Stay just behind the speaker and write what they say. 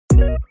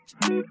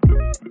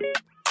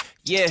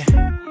Yeah,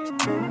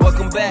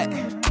 welcome back.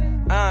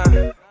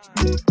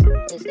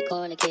 It's the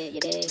corner kid, you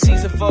dig?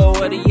 Season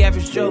 4 of the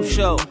Average Joe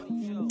Show.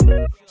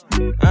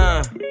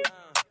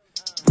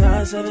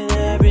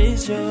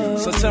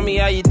 So tell me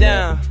how you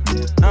down.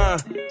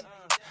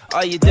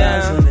 Are you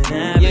down?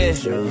 Yeah.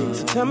 So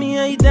tell me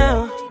how you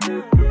down.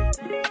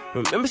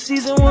 Remember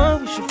season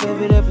 1 was your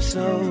favorite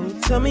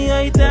episode. Tell me how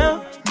you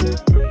down.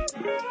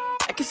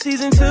 Back in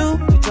season 2,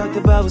 we talked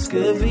about what's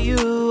good for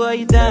you. Are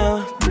you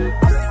down?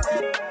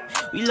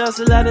 We lost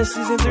a lot in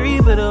season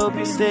 3, but I hope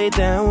you stay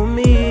down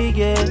with me,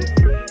 yeah.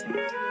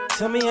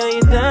 Tell me how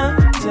you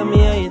down. Tell me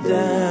how you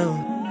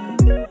down.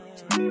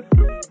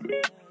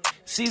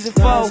 Season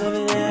 4,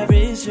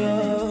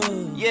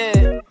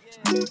 yeah.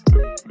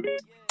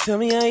 Tell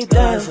me how you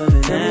down. Tell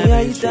me how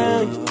you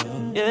down,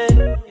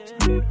 yeah.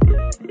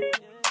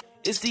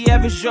 It's the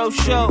Average Joe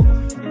Show.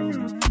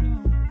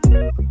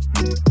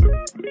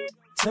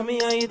 Tell me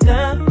how you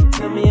down.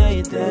 Tell me how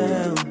you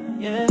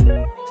down, yeah.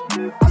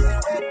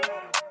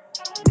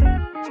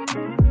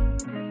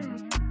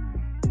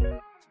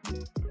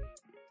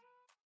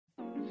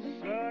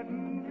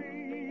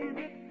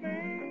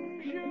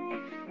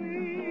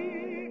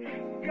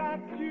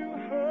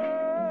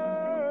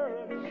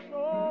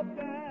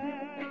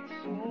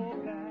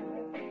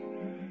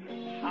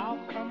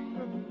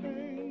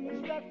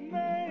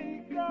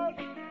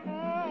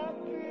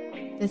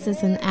 This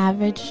is an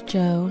Average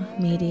Joe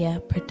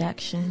Media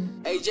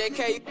production.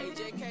 AJK.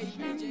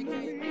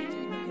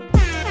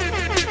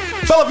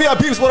 Fellow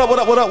VIPs, what up?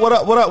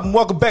 And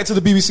welcome back to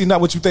the BBC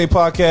Not What You Think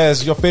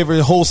podcast. Your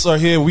favorite hosts are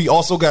here. We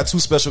also got two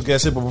special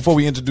guests here, but before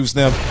we introduce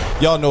them,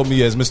 y'all know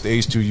me as Mr.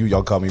 H2U.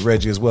 Y'all call me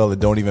Reggie as well. It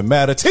don't even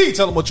matter. T,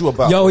 tell them what you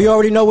about. Yo, you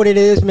already know what it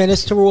is, man.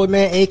 It's Teroy,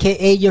 man,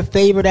 a.k.a. your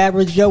favorite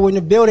Average Joe in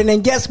the building.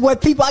 And guess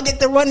what, people? I get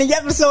to run the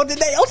episode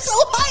today. I'm so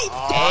hyped.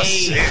 Oh,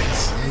 shit.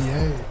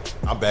 Yeah.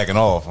 I'm backing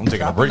off. I'm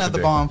taking a break another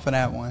today. bomb for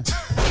that one.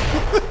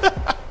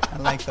 I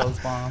like those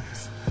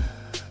bombs.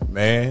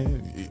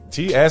 Man,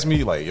 T asked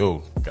me, like,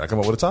 yo, gotta come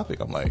up with a topic.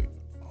 I'm like,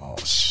 oh,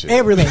 shit.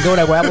 Everything go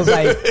that way. I was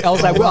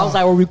like,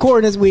 we're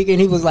recording this week, and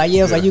he was like, yeah.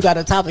 I was like, you got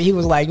a topic? He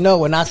was like,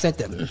 no, and I sent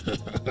them.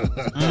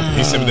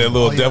 He sent me that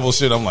little devil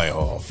shit. I'm like,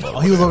 oh, fuck. Oh,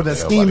 he was over there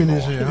scheming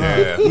and shit. Huh?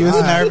 Yeah. He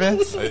was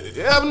nervous.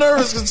 Yeah, I'm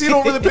nervous because he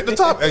don't really pick the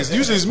topic.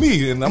 Usually it's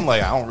me, and I'm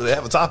like, I don't really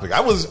have a topic.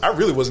 I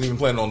really wasn't even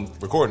planning on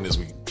recording this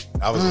week.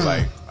 I was just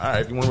like, all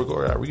right, if you want to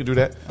record, all right, we can do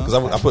that. Because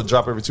I put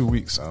drop every 2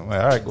 weeks. So I'm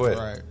like, all right, go ahead.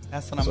 Right.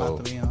 That's what I'm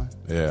about to be on.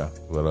 Yeah,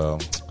 but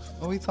What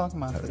are we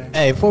talking about today?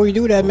 Hey, before we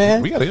do that,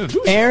 man, we got to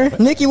introduce Aaron,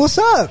 Nikki, what's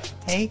up?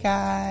 Hey,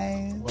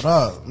 guys. What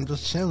up? I'm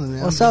just chilling,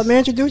 man. What's up, man?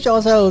 Introduce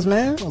yourselves,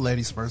 man. Well,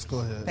 ladies first. Go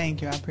ahead.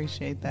 Thank you. I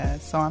appreciate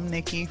that. So I'm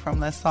Nikki from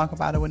Let's Talk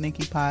About It with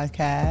Nikki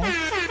podcast.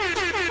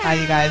 How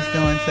you guys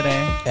doing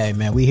today? Hey,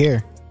 man, we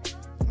here.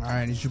 All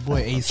right, it's your boy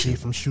AC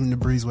from Shooting the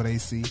Breeze with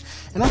AC,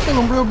 and I'm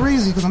feeling real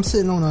breezy because I'm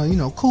sitting on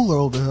a cooler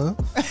over here.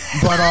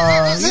 But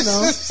that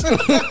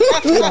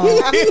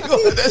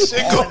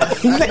shit go.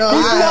 He's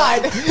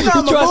not.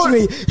 Trust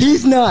me,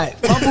 he's not.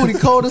 My booty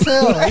cold as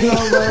hell.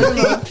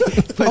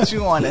 Put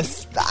you on a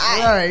spot.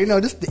 All right,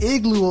 this the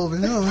igloo over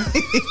here.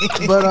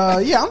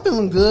 But yeah, I'm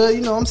feeling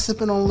good. I'm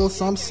sipping on a little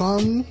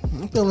something.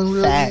 I'm feeling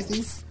real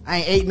easy. I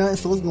ain't ate nothing,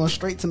 so it's going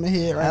straight to my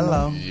head right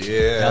now.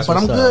 Yeah. But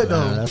I'm good,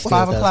 though. That's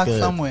 5 o'clock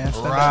good. somewhere.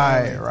 So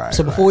Right.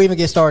 So before we even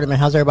get started, man,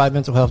 how's everybody's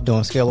mental health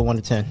doing? Scale of 1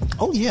 to 10.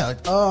 Oh, yeah.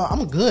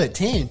 I'm a good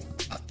 10.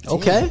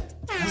 Okay.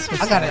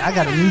 I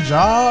got a new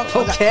job.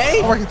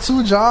 Okay. I'm working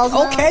 2 jobs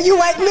now. Okay, you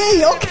like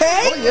me. Okay.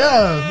 Oh,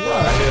 yeah.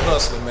 I did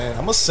hustling, man.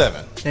 I'm a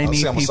 7. They I'll need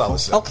say I'm a people. solid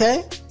 7.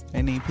 Okay.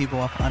 They need people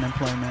with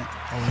unemployment.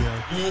 Oh,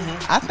 yeah.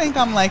 I think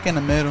I'm like in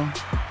the middle.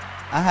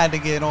 I had to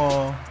get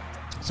all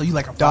So you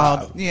like a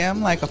dolled. 5? Yeah,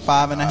 I'm like a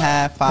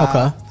 5.5, 5.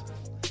 Okay.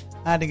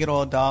 I had to get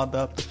all dolled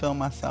up to feel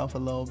myself a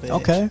little bit.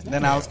 Okay.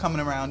 Then I was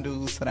coming around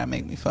dudes, so that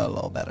made me feel a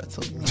little better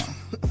too. All right.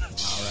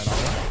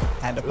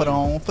 Had to put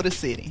on for the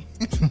city.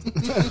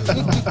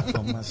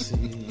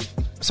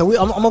 So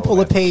I'm gonna pull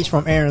a page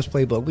from Aaron's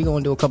playbook. We're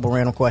gonna do a couple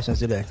random questions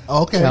today.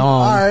 Okay.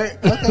 All right.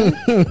 Okay.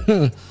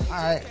 All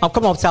right. I'll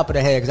come off the top of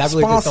the head because I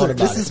really just thought about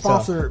This it. is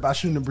sponsored by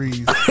Shooting the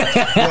Breeze.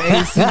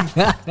 AC.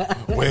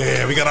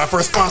 Well, we got our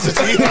first sponsor,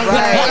 T.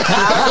 Right.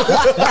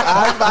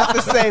 I was about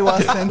to say, well,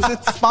 since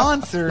it's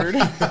sponsored.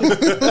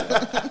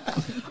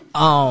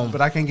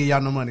 But I can't get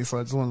y'all no money, so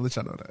I just want to let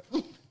y'all know that.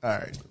 All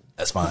right.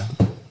 That's fine.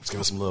 Let's give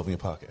us some love in your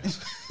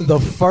podcast. The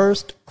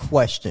first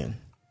question: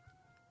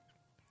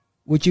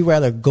 would you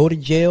rather go to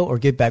jail or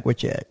get back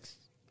with your ex?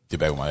 Get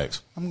back with my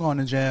ex. I'm going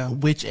to jail.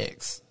 Which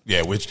ex?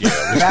 Yeah, which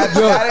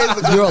That is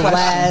a good Your question.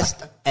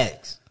 last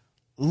ex.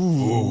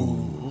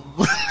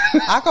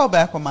 I go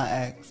back with my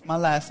ex. My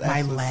last ex.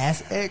 My was-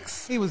 last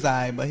ex? He was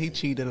alright, but he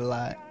cheated a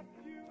lot.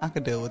 I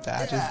could deal with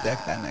that. I just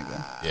decked that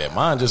nigga. Yeah,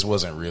 mine just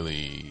wasn't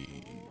really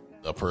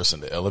a person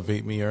to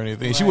elevate me or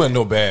anything. She wasn't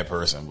no bad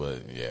person,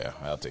 but yeah,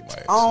 I'll take my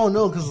ex. I don't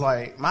know, because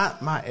like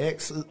my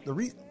ex, the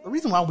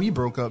reason why we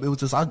broke up, it was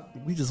just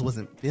we just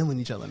wasn't feeling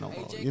each other no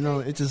more.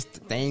 It just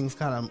things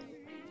kind of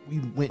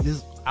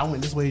I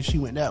went this way, she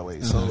went that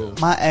way. So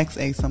My ex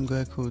ate some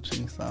good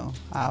coochie, so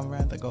I'd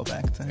rather go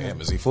back to him.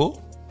 Damn, is he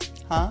full?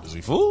 Huh? Is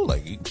he full?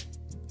 Like,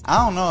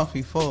 I don't know if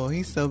he full.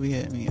 He still be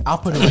hitting me. I'll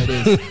put it like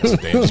this. it's a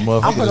dangerous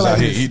motherfucker put it just like out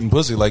here this. eating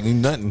pussy like he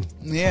nothing.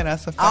 Yeah,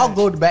 that's a fact. I'll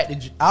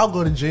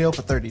go to jail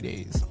for 30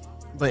 days.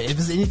 But if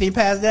it's anything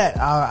past that,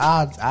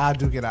 I'll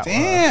do get out.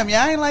 Damn,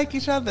 y'all ain't like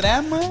each other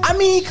that much? I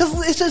mean,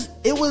 cause it's just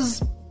it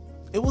was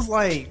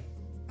like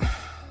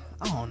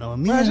I don't know.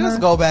 Me Bro, and just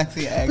her- go back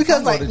to your ex. because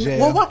Don't like, go to jail.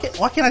 well,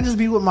 why can't I just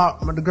be with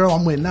the girl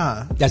I'm with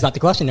now? That's not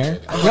the question there.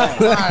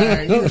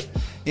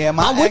 Yeah,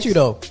 my I'm with ex- you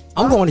though.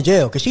 I'm going to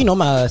jail because she know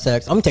my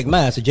sex. I'm gonna take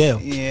my ass to jail.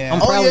 Yeah.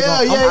 I'm Oh, probably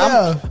yeah, gonna,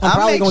 yeah. I'm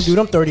probably make gonna do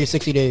them 30 or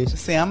 60 days.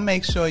 See, I'm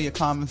make sure your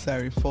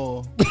commissary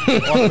full.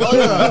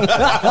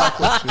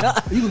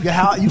 You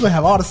gonna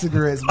have all the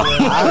cigarettes, man.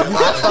 I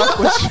fuck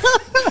with you.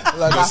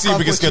 Look, I Let's see if fuck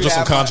we can with schedule you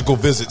some that much. conjugal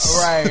visits.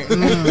 Right.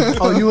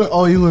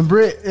 you and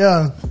Britt,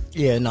 yeah.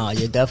 Yeah, nah,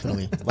 yeah,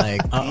 definitely.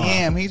 Like,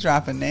 Damn, he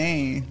dropping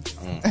names.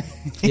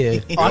 yeah.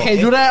 Oh, I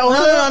can't do that. No,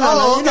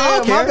 you know, I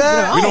don't care.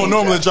 bad. We don't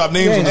normally drop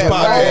names on this Yeah,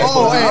 podcast.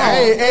 Oh, but-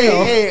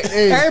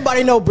 hey.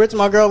 Everybody know Brit's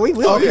my girl. We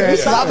Okay,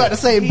 so I'm about to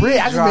say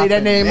Britt. I just made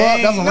that name up.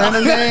 That's a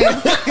random name.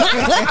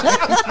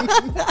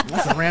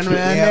 That's a random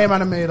name I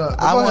done made up.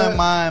 I Go wouldn't ahead.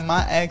 mind.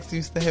 My ex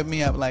used to hit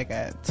me up like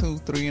at 2,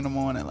 3 in the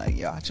morning. Like,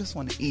 yo, I just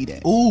want to eat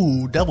it.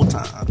 Ooh, double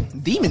time.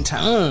 Demon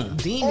time.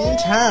 Demon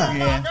time.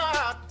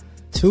 Yeah.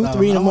 2,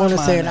 3 in the I morning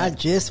wouldn't saying, mind I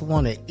just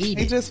want to eat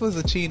He it. just was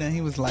a cheater.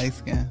 He was light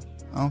skinned.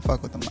 I don't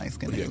fuck with them light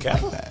skinned Was he a niggas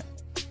Kappa? like that.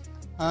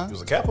 He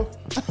was a Kappa?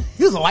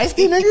 He was a light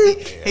skinned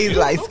nigga? He's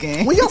light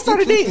skinned. When y'all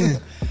started dating?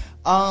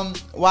 Well,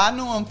 I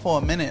knew him for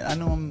a minute. I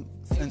knew him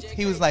since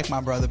he was like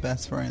my brother,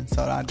 best friend.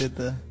 So I did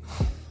the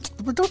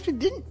But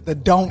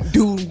didn't don't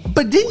do.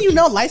 But didn't you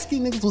know light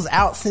skinned niggas was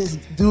out since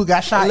dude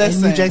got shot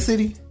Listen. in New Jack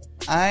City?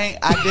 I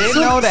did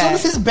Soon- know Soon as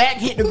that. his back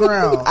hit the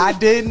ground. I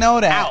did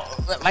know that. Out.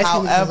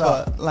 Light-skinned niggas was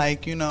However,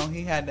 like, you know,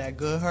 he had that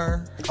good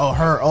hair.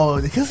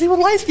 Because he was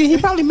light skinned, he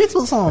probably mixed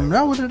with something.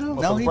 That what it is.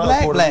 No, he Brother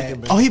black Puerto black.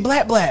 Rican, Oh, he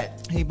black.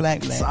 He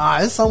black.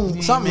 It's something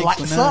He something mixed like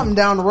with something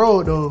down the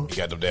road though. He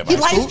got them damn He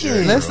ice cream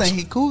light-skinned. girls. Listen,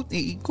 he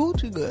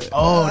coochie good.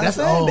 Oh, I that's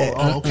said that.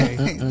 okay.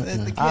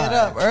 Let the kid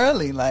up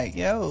early. Like,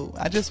 yo,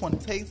 I just want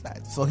to taste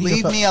that. So he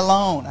Leave a fe- me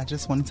alone. I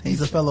just want to He's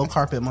taste a fellow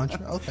carpet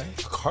muncher. Okay.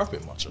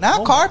 Carpet muncher.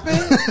 Not carpet.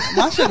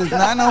 My shit is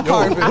not no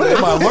carpet. What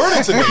am I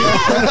learning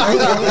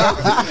today?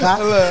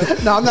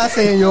 No, I'm not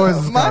saying yours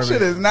is My carpet.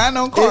 shit is not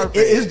no carpet.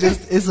 It's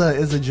just it's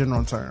a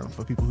general term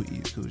for people who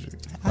eat coochie.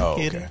 Oh,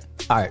 get okay. it.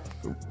 All right.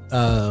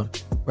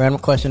 Random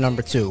question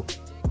number 2.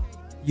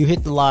 You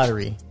hit the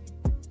lottery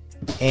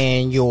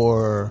and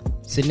your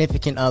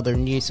significant other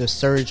needs a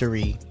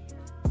surgery.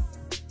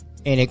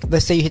 And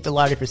let's say you hit the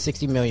lottery for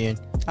 60 million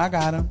I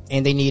got him.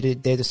 and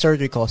the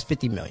surgery costs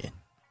 50 million.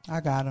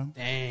 I got him.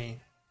 Dang.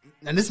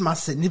 And this is my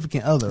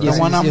significant other. Yeah, Right?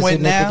 The one I'm your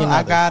with now, significant I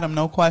other. got him.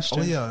 No question.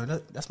 Oh yeah,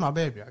 that's my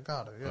baby. I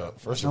got her. Yeah.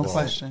 First No of all,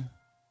 question.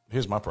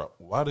 here's my problem.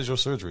 Why does your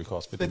surgery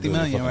cost 50 50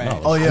 million? million, fucking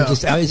right.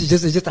 dollars? Oh yeah. It's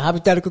just a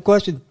hypothetical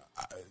question.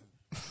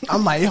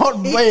 I'm like,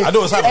 hold, wait. I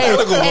know it's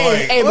hypothetical, but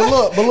like- hey, but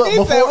look, He said,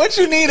 before, "What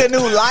you need a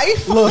new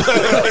life?"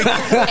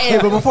 hey,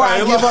 but before I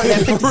give up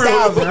that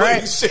 50,000,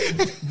 right? Shit.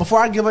 Before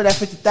I give her that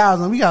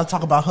 50,000, we gotta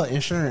talk about her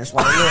insurance.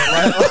 Like,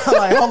 look,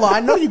 like, hold on, I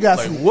know you got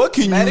Like, some. what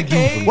can you do?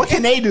 Medicaid? What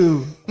can they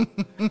do?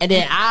 And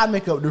then I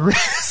make up the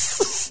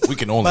rest. We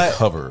can only But-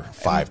 cover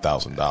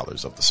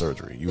 $5,000 of the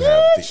surgery. You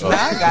have the.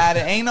 Now I got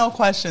it. Ain't no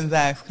questions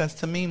asked because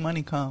to me,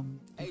 money come.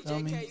 You feel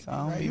me? So I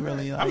don't be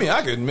really. Like, I mean,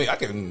 I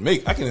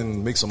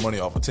can make some money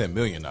off of 10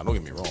 million. Now, don't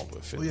get me wrong,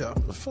 but 50, yeah.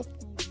 the fuck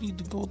you need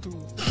to go through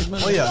 $50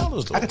 million? Oh yeah,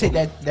 though? I can take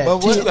that. But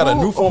what- You got a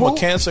new form Who- of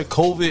cancer,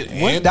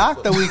 COVID, what and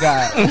doctor we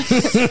got?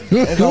 Is Yeah, I can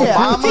take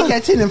Obama?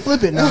 that 10 and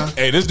flip it now.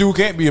 Hey, this dude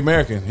can't be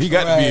American. He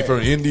got to be Right. from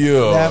India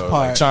or That like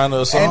part. China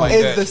or something And like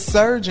is that. the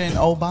surgeon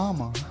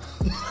Obama?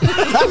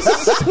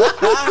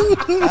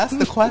 That's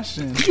the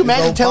question. Can you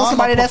imagine telling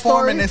somebody that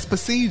story? this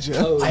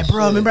procedure? Like,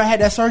 bro, remember I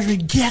had that surgery?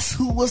 Guess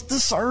who was the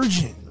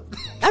surgeon?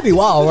 That'd be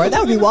wild, right? That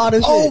would be wild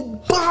as shit.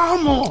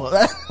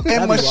 Obama. And That'd be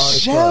wild as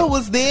Michelle fuck.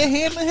 was there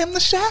handing him the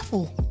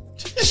shuffle.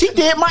 She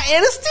did my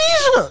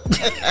anesthesia.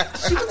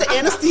 She was the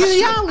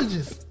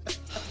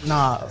anesthesiologist.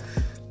 Nah.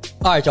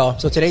 All right, y'all.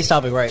 So today's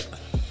topic, right?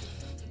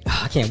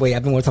 I can't wait.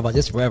 I've been wanting to talk about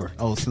this forever.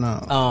 Oh,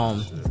 snap.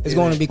 It's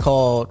going to be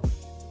called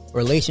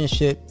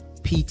relationship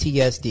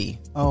PTSD.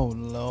 Oh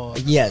Lord.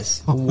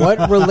 Yes.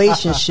 What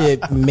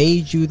relationship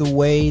made you the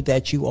way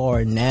that you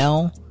are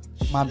now,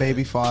 My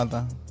baby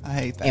father. I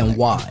hate that. and nigga.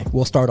 why?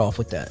 We'll start off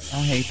with that. I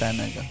hate that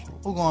nigga.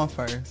 Who going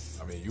first?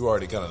 I mean, you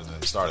already kind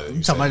of started.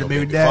 You talking said about the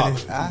your baby daddy.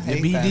 father. I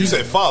hate BD. that. You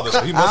said father,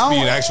 so he must be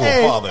an actual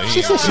Hey, father.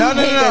 she said she No,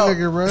 hate that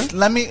nigga, bro.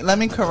 Let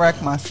me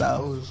correct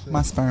myself.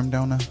 My sperm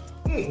donor.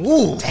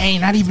 Ooh, dang,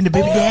 not even the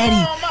baby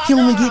daddy. He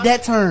don't even get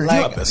that turn.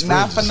 Like, best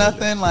not friends for just said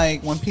nothing.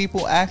 Like when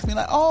people ask me,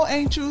 like, "Oh,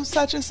 ain't you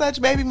such and such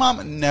baby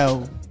mama?"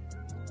 No.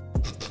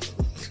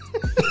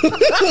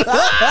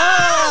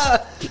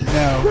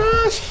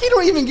 No. He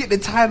don't even get the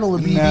title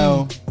of BD.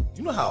 No.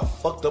 You know how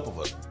fucked up of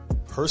a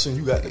person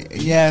you got to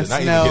Yes,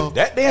 not no. even get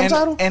that damn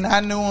title? And I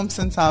knew him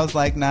since I was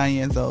like 9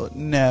 years old.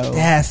 No.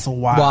 That's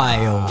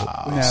wild.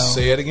 No.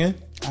 Say it again.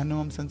 I knew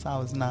him since I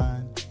was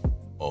 9.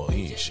 Oh,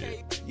 he ain't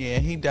shit. Yeah,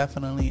 he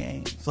definitely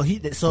ain't.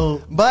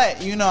 So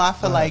But, you know, I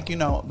feel like, you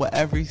know, with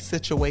every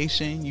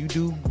situation, you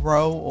do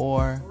grow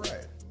or,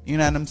 you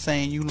know what I'm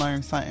saying? You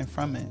learn something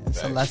from it.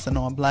 It's a lesson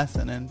or a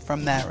blessing. And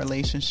from that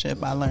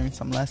relationship, I learned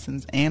some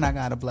lessons and I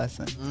got a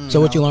blessing. So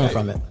what you learned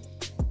from it?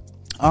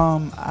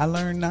 I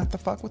learned not to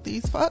fuck with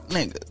these fuck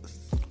niggas.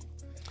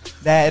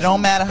 That it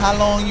don't matter how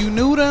long you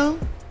knew them,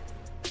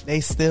 they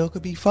still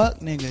could be fuck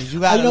niggas.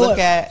 You gotta You know look what?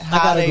 at I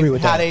how gotta agree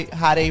with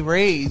that. they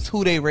raised,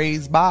 who they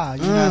raised by.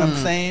 You know what I'm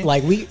saying?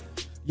 Like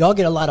y'all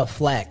get a lot of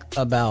flack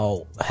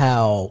about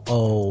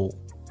how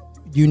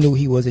you knew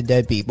he was a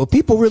deadbeat, but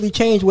people really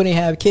change when they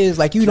have kids.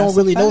 Like you That's don't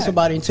really a know fact.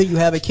 somebody until you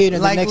have a kid,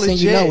 and Like, the next thing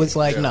you legit. know, it's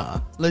like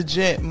nah.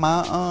 Legit,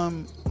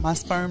 my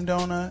sperm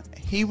donor,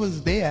 he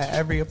was there at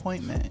every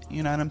appointment.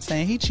 You know what I'm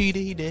saying? He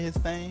cheated, he did his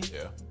thing.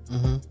 Yeah.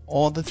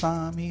 All the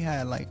time. He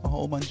had like a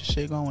whole bunch of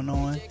shit going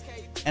on.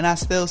 And I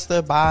still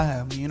stood by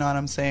him. You know what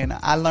I'm saying?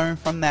 I learned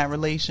from that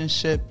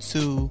relationship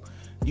to,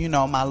 you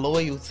know, my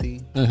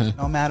loyalty.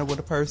 No matter what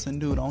a person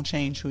do, don't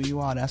change who you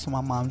are. That's what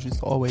my mom used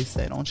to always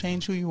say. Don't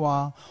change who you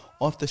are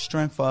off the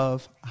strength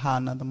of how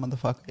another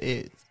motherfucker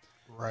is.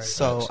 right.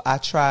 So I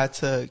tried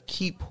to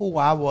keep who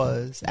I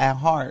was at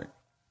heart.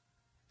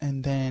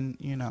 And then,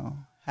 you know,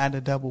 had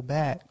to double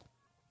back.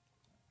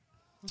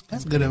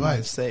 That's good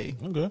advice. Say,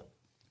 Okay.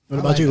 What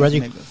about you,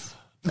 Reggie?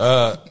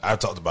 I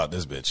talked about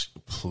this bitch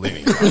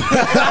plenty.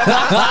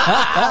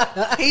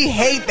 He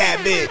hate that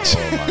bitch.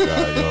 Oh my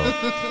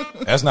god,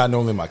 yo, that's not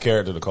normally my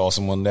character to call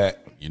someone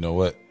that. You know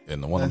what?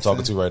 And the one I'm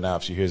talking to right now,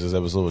 if she hears this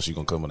episode, she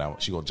gonna come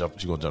out. She gonna jump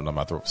down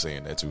my throat for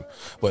saying that too.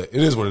 But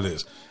it is what it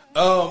is.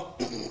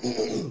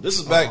 This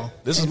is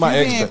back. This is my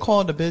You ex. being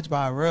called a bitch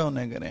by a real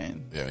nigga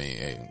then. I mean,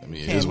 it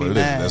Can't is what be it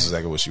is. mad. That's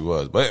exactly what she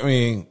was. But I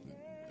mean,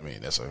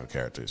 that's her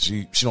character.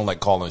 She don't like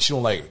calling. She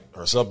don't like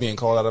herself being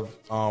called out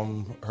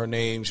of her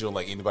name. She don't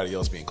like anybody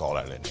else being called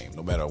out of that name,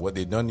 no matter what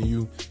they've done to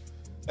you.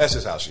 That's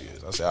just how she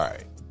is. I say, all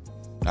right,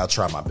 I'll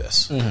try my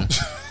best.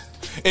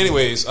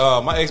 Anyways,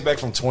 my ex back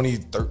from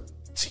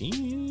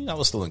 2013. I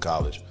was still in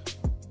college.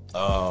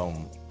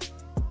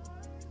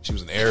 She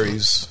was an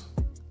Aries.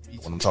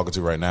 When I'm talking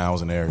to right now, I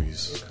was an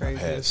Aries. I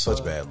had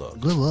such bad luck.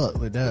 Good luck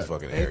with that.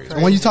 Fucking Aries. The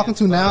one you talking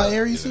to now,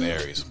 Aries? Is an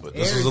Aries, but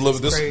this Aries is a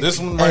little. is crazy. This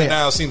one right Hey.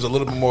 now seems a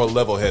little bit more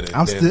level headed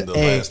I'm than still, the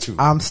hey, last two.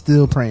 I'm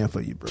still praying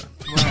for you, bro.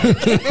 Please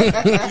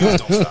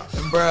don't stop.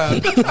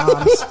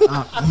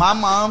 Bruh. My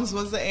mom's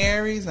was the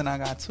Aries, and I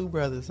got two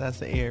brothers that's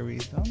the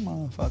Aries. Them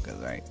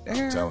motherfuckers right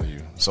there. I'm telling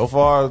you. So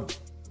far,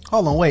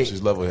 Hold on, wait.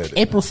 she's level headed.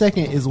 April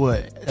 2nd is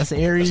what? That's the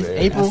Aries? That's the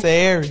Aries. April? That's the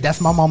Aries. That's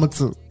my mama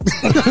too.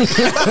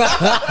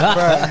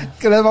 Bruh.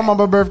 Cause that's my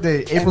mama's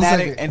birthday, April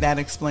 2nd. And that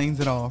explains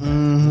it all. Yeah,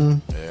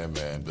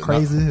 man. But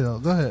Crazy hell.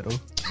 Go ahead, though.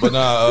 But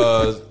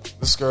nah,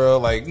 this girl,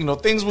 like, you know,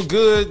 things were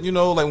good. You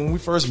know, like when we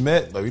first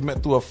met, like we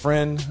met through a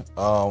friend,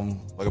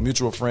 like a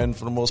mutual friend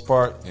for the most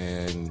part.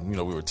 And, you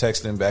know, we were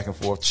texting back and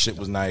forth. Shit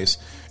was nice.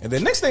 And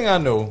then next thing I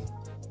know,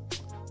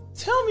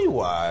 tell me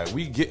why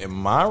we get in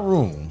my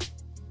room.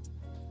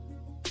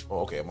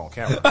 Oh, okay, I'm on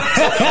camera.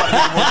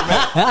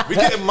 We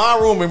get in my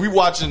room and we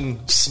watching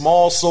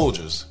Small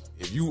Soldiers.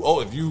 Depending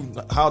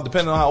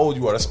on how old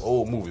you are, that's an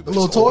old movie. But The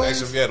Little it's old.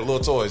 Toys? Actually, yeah, the Little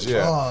Toys,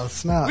 yeah. Oh,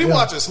 snap. We yeah.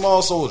 watching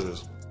Small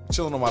Soldiers,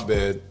 chilling on my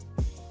bed,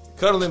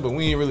 cuddling, but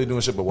we ain't really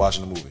doing shit but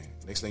watching the movie.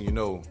 Next thing you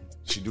know,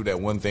 she do that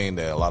one thing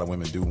that a lot of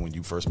women do when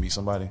you first meet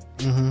somebody,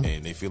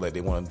 and they feel like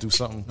they want to do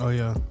something. Oh,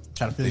 yeah.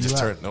 Try to feel They you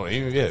just out.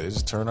 they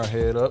just turn our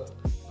head up.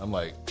 I'm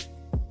like,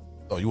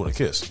 oh, you want to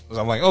kiss?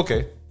 I'm like,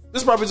 okay.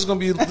 This is probably just gonna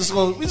be we just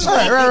gonna a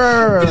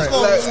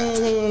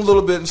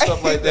little bit and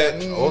stuff like that.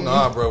 Oh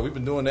nah, bro, we've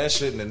been doing that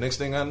shit, and the next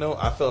thing I know,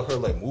 I felt her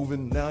like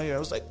moving down here. I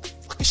was like, what the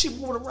fuck is she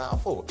moving around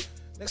for?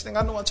 Next thing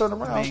I know, I turned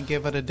around. I mean,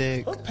 give her the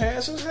dick. Her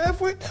pants is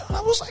halfway down. I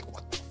was like,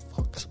 what the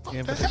fuck is Yeah,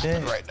 about but to it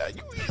happen did. right now? I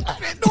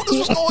didn't know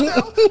this was going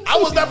down. I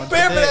was not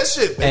prepared for that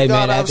shit. Hey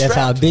man, that's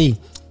how it be.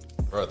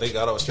 Bro, thank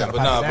God I was strapped.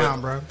 Gotta But pipe it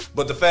down, bro.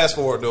 but the fast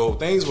forward though,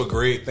 things were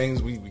great.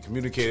 Things we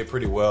communicated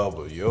pretty well.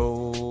 But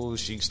yo,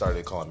 she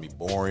started calling me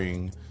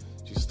boring.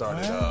 She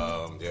started,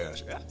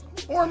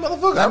 boring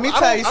motherfucker. Let me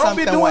tell you I don't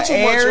be something. doing With too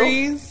much, yo.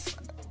 Aries,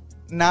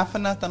 not for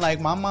nothing, like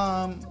my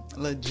mom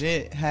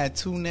legit had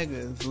two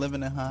niggas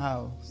living in her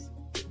house.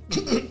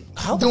 Doing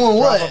Drop a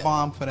what?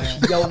 bomb for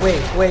that. Yo, wait,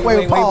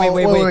 Paul,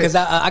 wait. because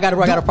I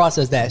gotta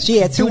process that. She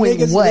had two Doing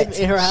niggas what? live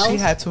in her house. She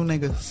had two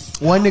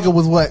niggas. One nigga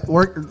was what?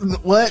 What?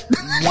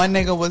 One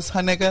nigga was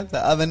her nigga. The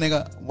other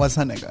nigga was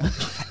her nigga.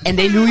 And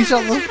they knew each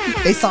other?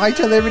 They saw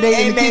each other every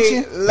day in And the they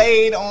kitchen?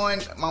 laid on.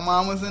 My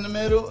mom was in the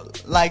middle.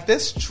 Like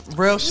this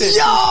real shit.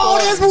 Yo,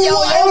 that's what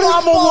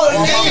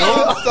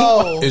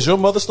So Is your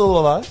mother still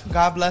alive?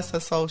 God bless her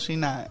soul. She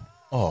not.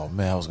 Oh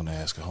man, I was gonna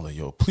ask her. I'm like,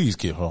 yo, please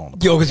get her on.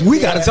 Yo, because we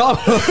gotta talk.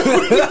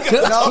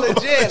 No,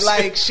 legit.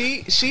 Like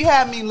she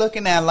had me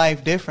looking at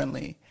life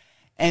differently.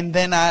 And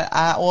then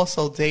I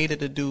also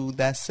dated a dude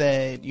that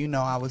said, you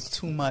know, I was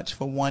too much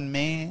for one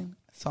man,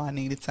 so I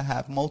needed to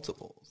have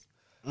multiples.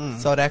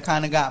 So that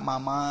kind of got my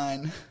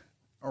mind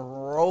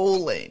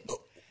rolling.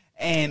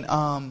 And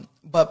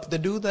but the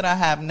dude that I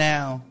have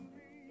now,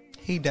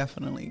 he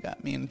definitely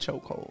got me in a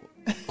chokehold.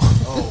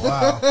 Oh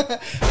wow.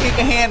 He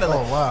can handle it.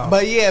 Oh, wow.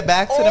 But yeah,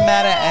 back to the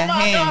matter at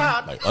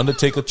hand. Like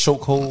Undertaker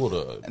chokehold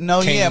or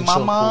No, Kane yeah, my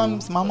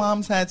chokehold?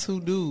 mom's had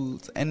 2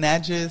 dudes, and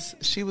that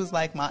she was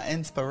like my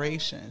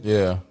inspiration.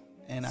 Yeah.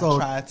 And So-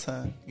 I tried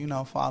to,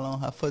 follow in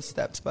her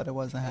footsteps, but it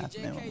wasn't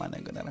happening with my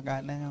nigga that I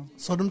got now.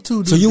 So them 2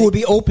 dudes. So you would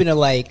be open to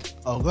like,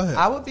 Oh, go ahead.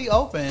 I would be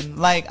open.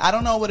 Like, I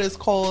don't know what it's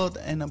called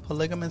in a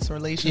polygamous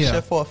relationship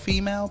Yeah. for a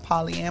female,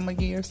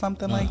 polyamory or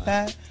something like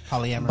that.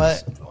 Polyamorous.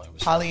 But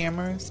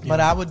polyamorous. But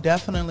I would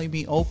definitely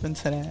be open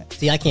to that.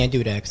 see, I can't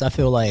do that because I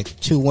feel like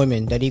 2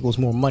 women that equals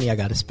more money I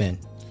got to spend.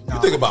 You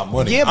think about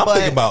money. Yeah, I'm but-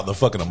 thinking about the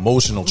fucking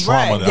emotional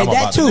trauma Right. that Yeah, I'm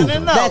that about too. to No, do.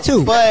 no, no. That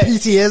too. But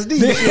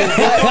PTSD.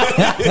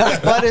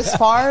 but as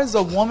far as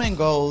a woman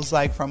goes,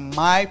 like from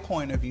my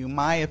point of view,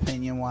 my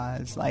opinion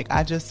wise, like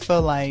I just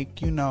feel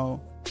like,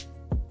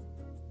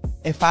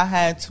 if I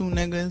had 2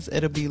 niggas,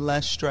 it'll be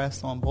less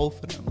stress on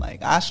both of them.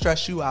 Like I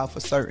stress you out for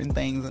certain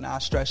things and I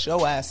stress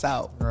your ass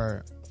out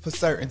Right. for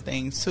certain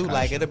things too.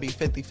 Like it'll be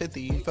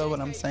 50-50. You feel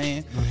what I'm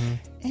saying?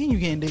 And you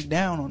getting dick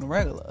down on the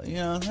regular. You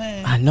know what I'm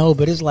saying? I know,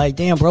 but it's like,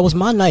 damn, bro, it's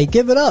my night.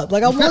 Give it up.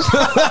 Like I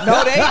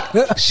want.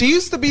 No, she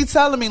used to be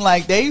telling me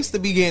like they used to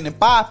be getting it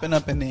popping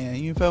up in there.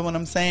 You feel what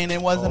I'm saying?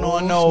 It wasn't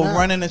on no snap.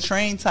 running a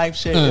train type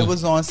shit. It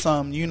was on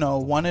some,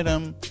 one of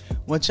them,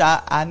 which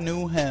I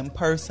knew him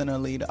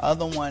personally. The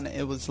other one,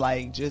 it was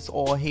like just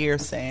all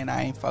hearsay, and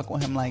I ain't fuck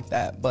with him like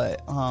that.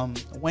 But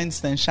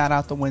Winston, shout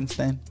out to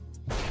Winston.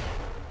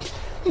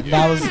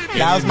 That was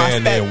This my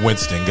man step. named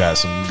Winston got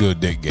some good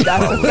dick game.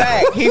 That's a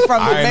fact. He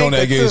from I ain't on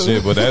that Jamaica gay too.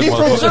 shit, but that's He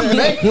from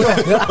Jamaica.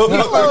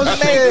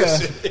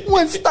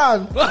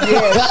 Winston.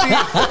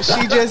 Yeah,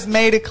 she just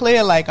made it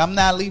clear, like I'm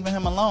not leaving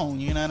him alone.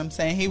 You know what I'm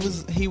saying? He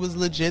was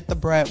legit the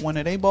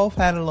breadwinner. They both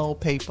had a little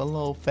paper, a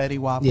little fetty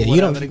wapper. Yeah,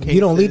 whatever the case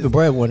you don't leave is. the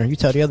breadwinner. You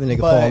tell the other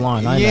nigga fall in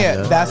line. I ain't Yeah,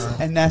 like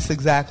that. that's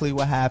exactly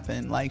what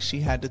happened. Like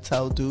she had to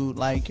tell dude,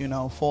 like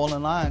fall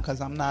in line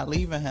because I'm not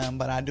leaving him,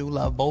 but I do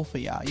love both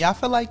of y'all. Y'all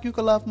feel like you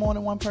could love more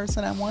than one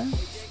person at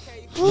once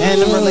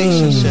in a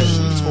relationship?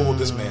 She told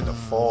this man to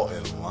fall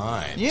in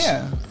line.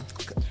 Yeah.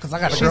 Because I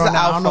got a She's girl an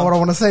now. I don't know alpha. what I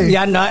want to say.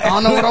 Yeah, I know. I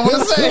don't know what I want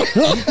to say. I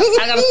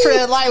got to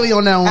tread lightly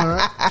on that one.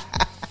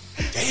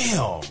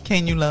 Damn.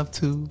 Can you love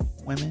 2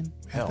 women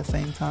Hell at the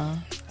same time?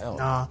 Hell.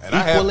 Nah. And I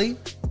have, Equally?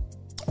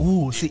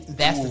 Ooh, see,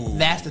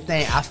 that's the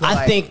thing. I feel I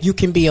like, think you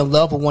can be in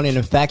love with one and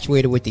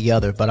infatuated with the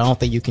other, but I don't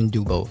think you can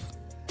do both.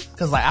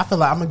 because I feel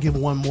like I'm gonna give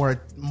one more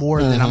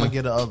than I'm gonna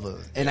give the other,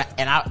 and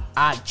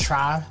I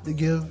try to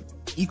give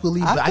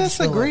equally. But I just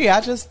feel disagree.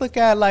 like- I just look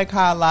at like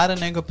how a lot of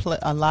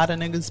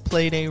niggas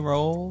play their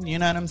role. You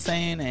know what I'm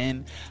saying,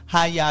 and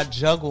how y'all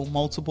juggle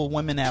multiple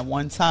women at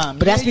one time.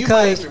 But that's you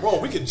because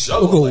Wrong. We can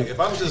juggle. Like, if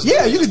I'm just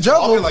yeah, you can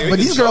juggle, talking, like, we but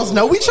can these girls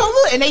juggle. know each other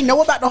and they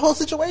know about the whole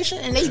situation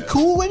and they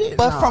cool with it.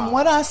 But Nah. from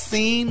what I've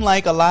seen,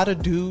 like a lot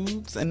of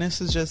dudes, and this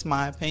is just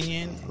my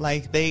opinion,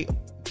 like they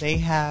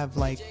have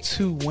like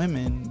 2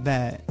 women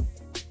that,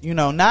 you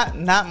know, not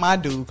my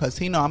dude, because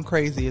he know I'm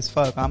crazy as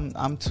fuck.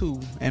 I'm 2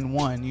 and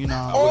 1. You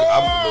know.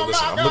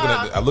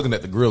 I'm looking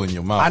at the grill in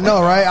your mouth. I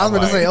know, right? I was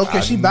about to say, Like,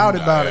 okay, she bowed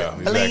about it.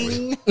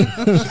 Exactly.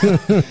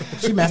 Bling.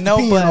 She Master No,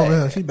 P but- over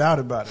here. She bowed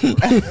about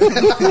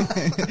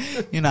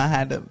it. You know, I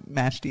had to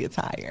match the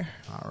attire.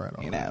 All right.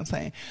 You know what I'm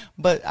saying?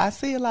 But I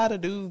see a lot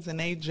of dudes and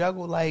they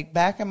juggle. Like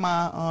back in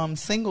my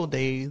single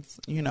days,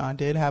 you know, I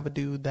did have a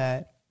dude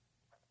that,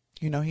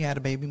 you know, he had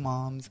a baby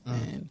moms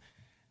and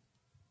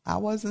I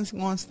wasn't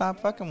going to stop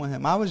fucking with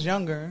him. I was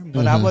younger,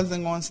 but I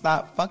wasn't going to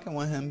stop fucking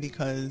with him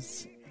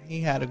because he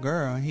had a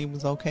girl and he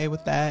was okay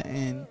with that.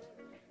 And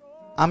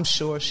I'm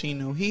sure she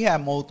knew he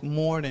had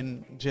more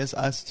than just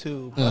us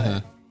 2,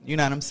 but you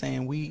know what I'm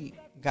saying? We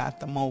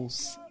got the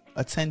most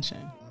attention.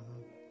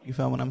 You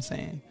feel what I'm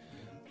saying?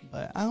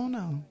 But I don't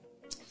know.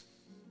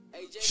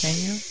 Can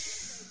you?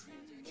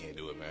 Can't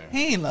do it, man.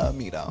 He ain't love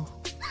me though.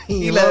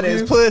 He He love loved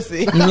his you?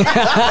 pussy. See,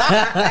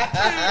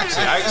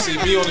 I can see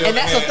me on the other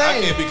that's the hand. I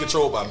thing. can't be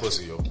controlled by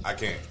pussy, yo. I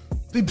can't.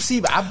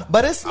 See,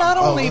 But it's not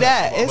only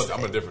that.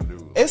 I'm a different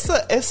dude.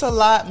 It's a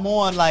lot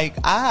more. Like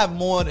I have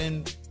more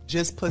than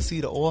just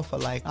pussy to offer.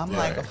 Like I'm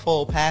like a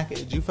full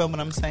package. You feel what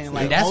I'm saying?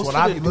 Like that's most what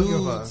of I the be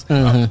looking dudes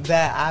for.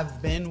 that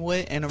I've been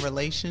with in a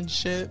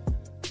relationship,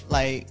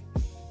 like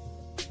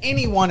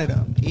any one of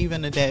them,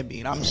 even a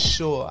deadbeat, I'm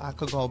sure I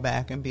could go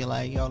back and be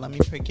like, yo, let me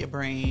pick your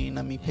brain,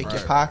 let me pick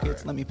your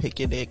pockets, let me pick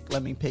your dick,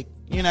 let me pick,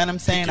 you know what I'm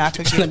saying? I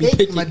could Let get me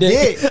pick my your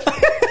dick. dick.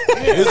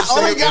 It is the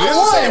only same, got it is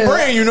the same one.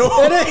 brain, you know.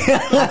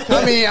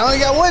 I mean, I only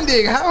got one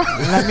dick. How?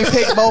 let me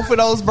pick both of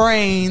those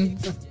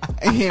brains.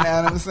 You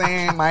know what I'm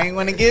saying? I ain't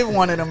want to give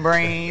one of them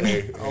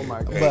brain, Oh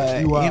my god! but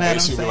you know what I'm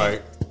She be saying?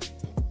 like,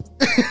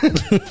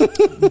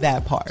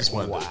 That part.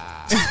 wow.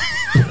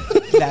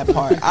 That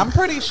part. I'm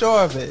pretty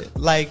sure of it.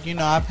 Like, you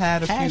know, I've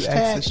had a few Hashtag,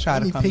 exes try let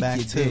to me come pick back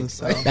your too. dick.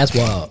 So, That's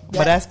wild.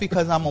 but that's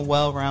because I'm a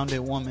well-rounded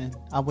woman.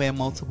 I wear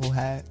multiple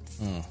hats.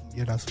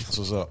 Yeah, that's That's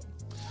what's up.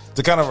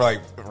 To kind of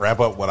like wrap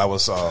up what I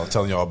was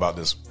telling y'all about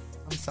this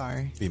I'm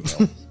sorry.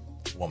 Female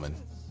woman.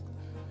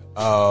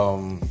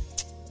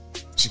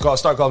 She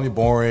started calling me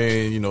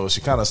boring. You know,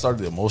 she kind of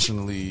started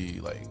emotionally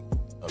like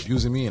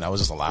abusing me, and I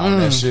was just allowing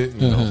that shit.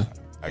 You know,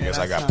 I guess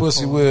I got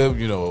pussy whipped.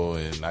 You know,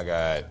 and I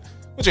got,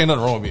 which ain't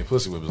nothing wrong with being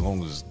pussy whipped as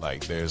long as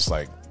like there's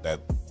like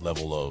that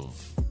level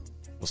of,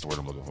 what's the word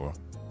I'm looking for?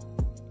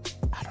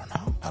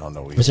 I don't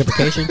know. Either.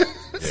 Reciprocation.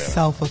 Yeah,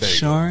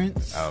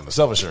 Self-assurance. I don't know.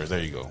 Self-assurance. There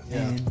you go.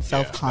 And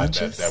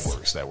self-conscious.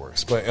 That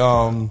works. But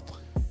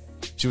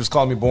she was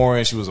calling me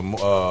boring. She was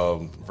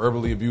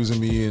verbally abusing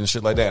me and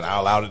shit like that. And I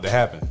allowed it to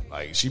happen.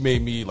 Like, she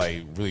made me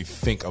like really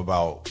think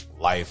about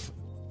life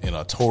in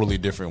a totally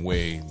different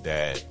way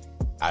that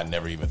I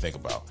never even think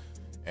about.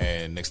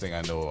 And next thing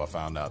I know, I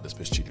found out this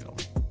bitch cheated on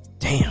me.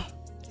 Damn.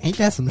 Ain't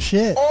that some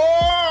shit?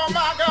 Oh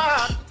my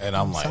God. And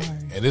I'm like,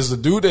 and this is the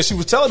dude that she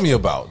was telling me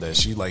about that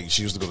she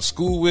used to go to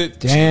school with.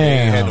 Damn. She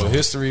ain't had no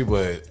history,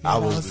 but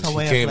she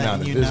way came of down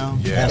to letting visit. you know.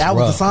 Yeah, That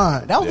was the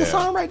sign. That was the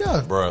sign right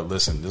there. Bro,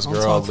 listen, this Don't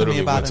girl talk to me literally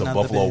about went to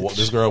another Buffalo. bitch.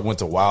 This girl went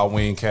to Wild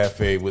Wing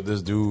Cafe with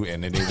this dude,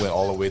 and then they went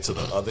all the way to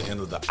the other end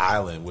of the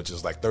island, which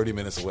is like 30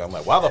 minutes away. I'm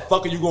like, why the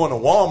fuck are you going to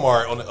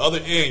Walmart on the other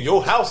end?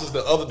 Your house is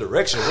the other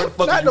direction. Where the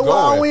fuck are Not you the going?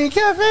 Wild Wing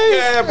Cafe.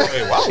 Yeah, bro.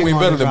 Hey, Wild Wing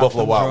better than drop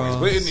Buffalo them Wild Wings.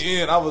 drugs. But in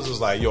the end, I was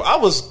just like, yo, I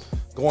was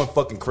going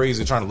fucking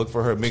crazy trying to look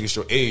for her, making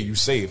sure A, you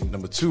safe.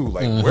 Number two,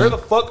 like where the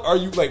fuck are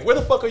you? Like where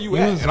the fuck are you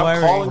at? was And I'm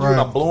worried. calling you and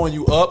Right. I'm blowing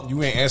you up.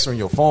 You ain't answering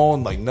your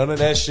phone. Like none of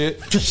that shit.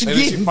 She And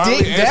then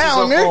getting dick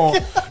down, her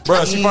nigga. phone.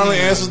 Bro, she finally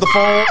answers the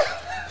phone.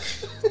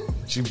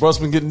 She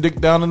bust me getting dick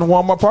down in the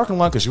Walmart parking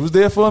lot because she was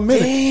there for a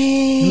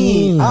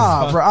minute.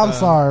 Bro, I'm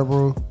sorry,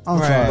 bro. I'm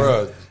Right. sorry.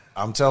 Bro,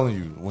 I'm telling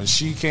you, when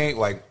she came,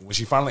 like when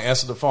she finally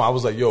answered the phone, I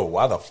was like, "Yo,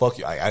 why the fuck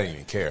you?" I didn't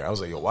even care. I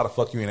was like, "Yo, why the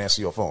fuck you ain't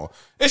answer your phone?"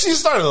 And she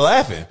started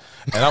laughing,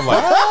 and I'm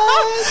like,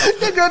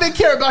 That girl didn't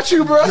care about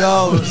you, bro.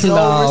 Yo,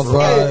 Nah,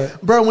 bro.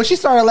 Bro, when she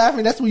started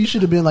laughing, that's when you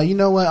should have been like, you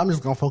know what? I'm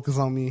just gonna focus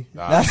on me.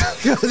 That's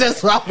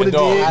what I would And have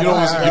dog,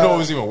 did. you know what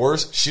was even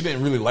worse? She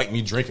didn't really like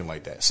me drinking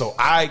like that, so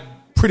I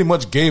pretty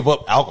much gave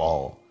up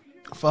alcohol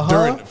For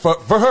her,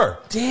 for her.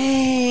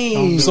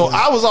 dang. So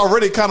I was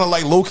already kind of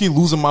like low key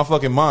losing my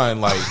fucking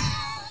mind, like,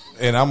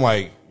 and I'm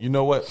like, you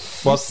know what?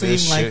 Fuck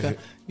this shit.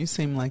 You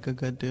seem like a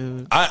good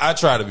dude. I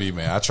try to be,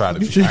 man. I try to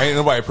be. I ain't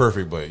nobody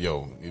perfect, but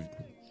yo,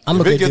 I'm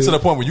a if it good gets to dude.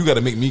 the point where you got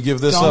to make me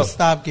give this Don't up,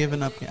 stop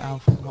giving up your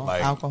alcohol.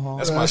 like,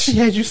 that's my She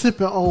shit. had you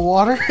sipping on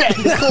water.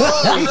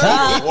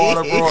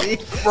 Water,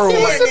 bro,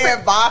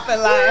 like,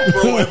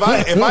 bro, if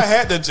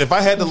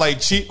I had to like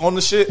cheat on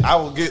the shit, I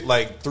would get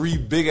like 3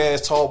 big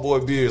ass tall boy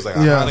beers, like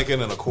a Yeah.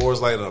 Heineken and a Coors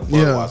Light and a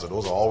Budweiser.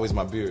 Those are always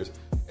my beers.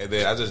 And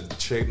then I just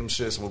trade them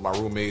shits with my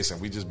roommates, and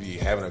we just be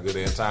having a good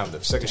damn time.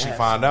 The second she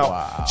find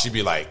out, she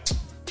be like,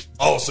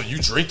 "Oh, so you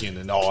drinking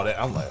and all that?"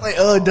 I'm like,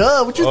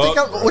 Duh. What you think?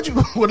 What you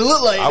would it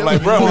look like? I'm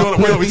like, bro,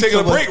 we taking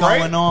a break, What's right?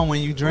 going on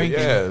when you drinking?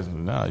 Yeah,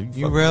 nah,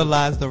 You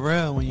realize the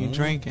real when you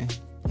drinking.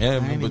 Yeah,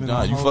 ain't but even nah,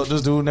 gonna you hold fucked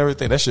this dude and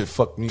everything. That shit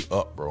fucked me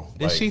up, bro.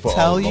 Did she for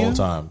tell a long you?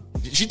 time.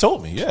 She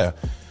told me, yeah.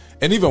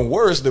 And even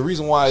worse, the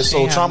reason why it's She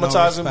so have no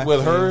traumatizing respect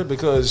with for her you.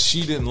 because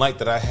she didn't like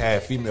that I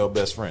had female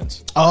best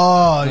friends.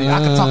 Oh, yeah, I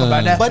can talk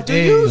about that. But for do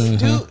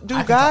days. you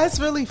do guys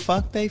really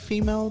fuck their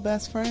female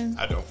best friends?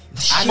 I don't.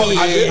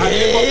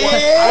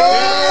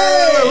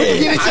 We can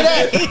get into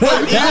that. We can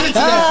get into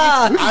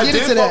that. We can get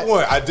into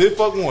that. I did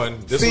fuck one.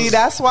 This See, was-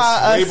 that's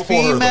why this us was way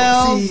before her, though.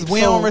 females, See, we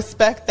so- don't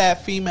respect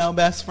that female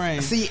best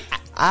friend. See,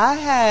 I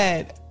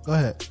had go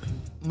ahead.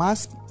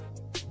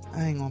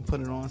 I ain't gonna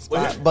put it on the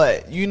spot, ahead.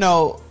 but you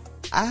know,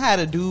 I had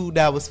a dude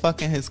that was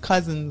fucking his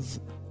cousin's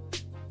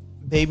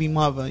baby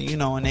mother, you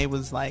know, and they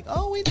was like,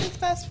 "Oh, we just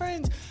best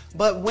friends."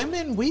 But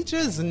women, we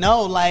just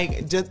know,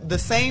 like, just the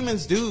same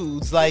as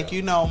dudes. Like,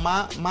 you know,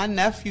 my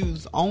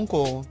nephew's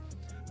uncle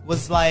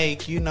was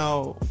like, you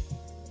know,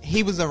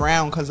 he was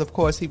around because, of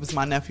course, he was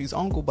my nephew's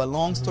uncle. But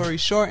long story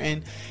short,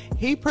 and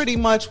he pretty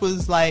much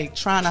was like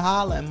trying to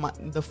holler.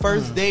 And the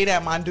first day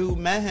that my dude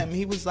met him,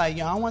 he was like,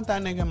 "Yo, I want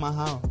that nigga in my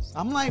house."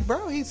 I'm like,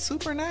 "Bro, he's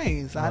super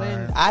nice."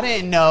 I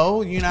didn't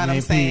know. You know what I'm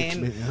Yeah,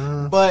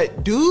 saying?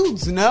 But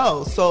dudes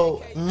know, so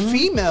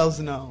females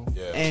know,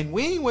 Yeah. and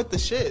we ain't with the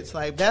shits.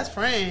 Like best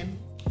friend,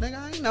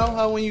 nigga, I ain't know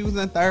her when you was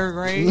in 3rd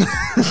grade.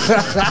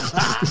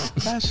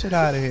 That shit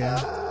out of here.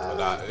 But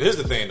nah, here's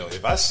the thing though.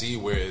 If I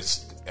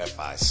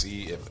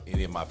see if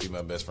any of my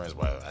female best friends,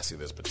 where I see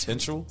there's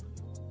potential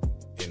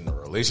in the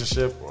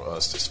relationship or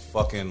us just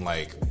fucking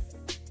like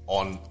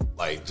on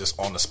like just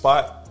on the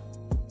spot,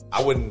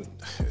 I wouldn't.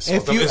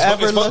 If you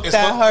ever looked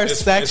at her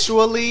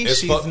sexually,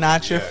 she's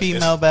not your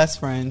female best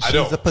friend. I She's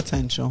don't. a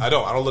potential. I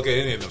don't look at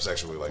any of them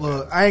sexually like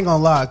Look, that. I ain't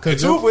gonna lie. And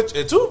Cause two of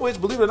which,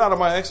 believe it or not, are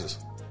my exes.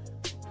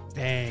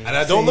 dang. And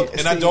I don't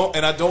See, I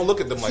don't look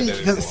at them like that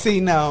anymore. See,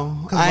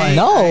 no, like- ain't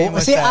No,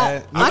 with see,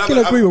 that. I can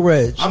agree with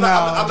Reg. I'm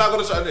not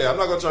gonna try. Yeah, I'm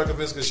not gonna try to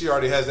convince because she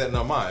already has that in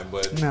her mind.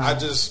 But No.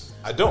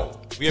 I don't.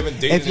 We haven't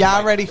dated. If y'all in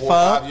like already 4 or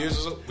 5 fuck, years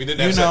or so. We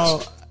didn't have you know,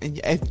 sex.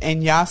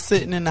 and y'all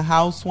sitting in the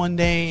house one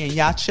day and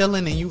y'all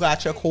chilling and you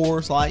got your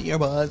Coors Light, your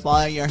Buzz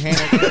Light, your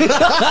Hennessy, you know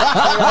what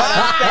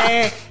I'm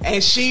saying?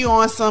 And she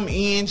on some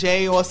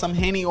E&J or some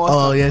Henny or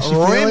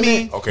some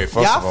Remy. Okay,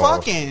 first y'all of all,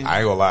 fucking. I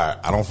ain't gonna lie.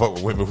 I don't fuck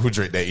with women who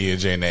drink that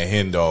E&J and that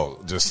Hen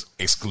Dog just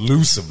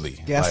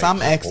exclusively. Guess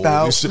I'm X'd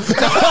out. Yo,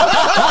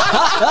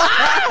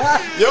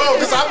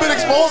 because I've been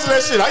exposed to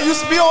that shit. I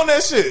used to be on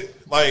that shit.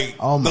 Like,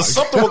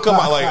 something would come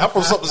out. Like, I'm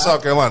from something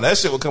South Carolina. That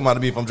shit would come out to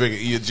me if I'm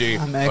drinking E&J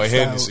or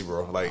Hennessy,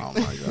 bro. Like, oh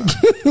my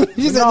god.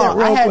 You said that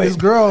I had this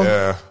girl.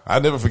 Yeah, I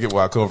never forget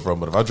where I come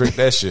from, but if I drink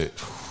that shit,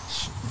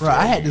 bro,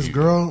 I had this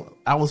girl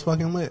I was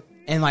fucking with,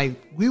 and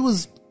like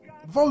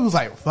before we was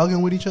like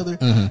fucking with each other,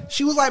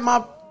 she was like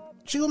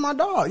she was my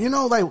dog, you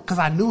know, like, because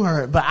I knew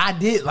her, but I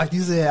did, like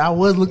you said, I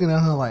was looking at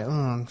her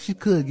like, she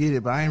could get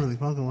it, but I ain't really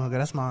fucking with her.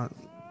 That's my,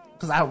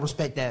 because I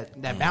respect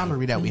that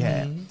boundary that we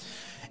had.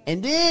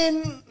 And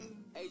then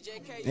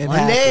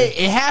one day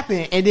it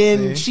happened, and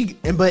then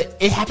but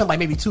it happened like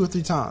maybe 2 or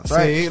 3 times,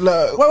 right? See,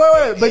 look,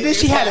 wait, but then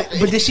she got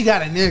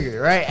a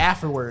nigga, right,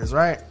 afterwards,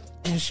 right?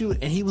 And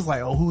he was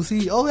like, "Oh, who's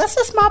he? Oh, that's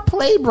just my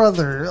play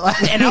brother."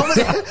 Like, and I'm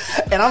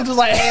just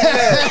like,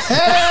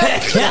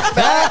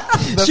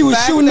 she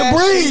was shooting the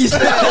breeze.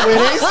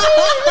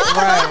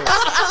 Right.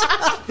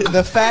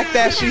 The fact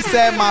that she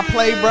said my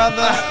play brother,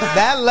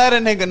 that let a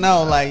nigga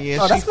know, like,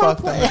 yeah, she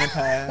fucked up in the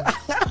past.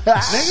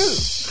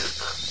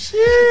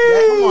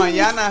 Nigga, come on,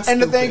 y'all not stupid.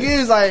 And the thing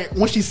is, like,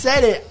 when she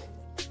said it,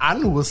 I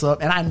knew what's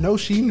up, and I know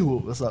she knew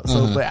what was up.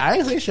 So, but I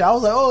didn't say shit. I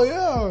was like, "Oh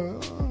yeah."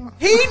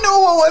 He knew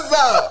what was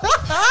up.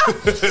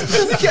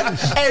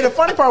 Hey, the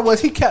funny part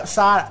was he kept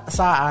side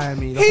eyeing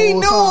me. He knew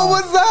what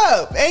was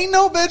up. Ain't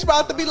no bitch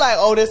about to be like,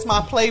 "Oh, this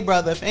my play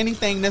brother." If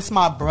anything, this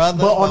my brother.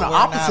 But on the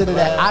opposite of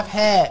that, I've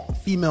had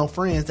female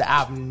friends that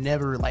I've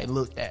never like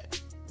looked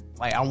at,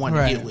 like I want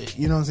to get with.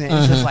 You know what I'm saying?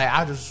 It's just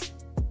like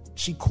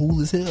she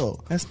cool as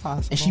hell. That's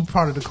possible, and she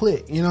part of the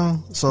clique. You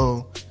know,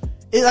 so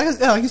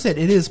like you said,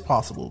 it is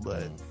possible,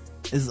 but.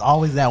 It's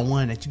always that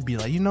one that you be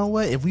like, you know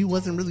what? If we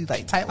wasn't really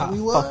like tight like we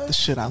was, fuck the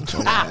shit out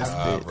your ass,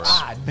 bitch.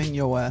 I'd bend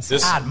your ass.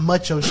 I'd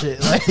mutt your shit.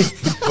 Like.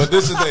 But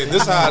this is the thing.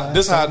 This how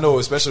I know,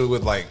 especially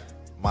with like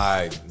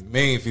my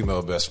main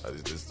female best friend.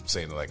 It's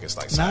saying like it's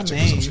like side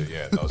chick or some shit.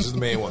 Yeah, no, it's just the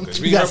main one.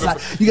 You got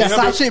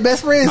side chick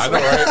best friends. I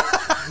know,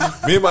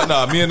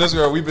 right? Me and this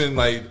girl, we've been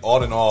like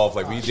on and off.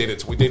 Like we dated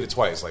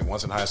twice. Like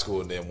once in high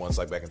school and then once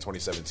like back in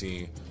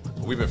 2017.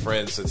 We've been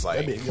friends since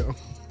like. There you go.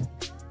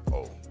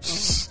 Oh.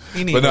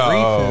 You need a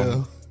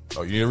refill.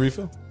 Oh, you need a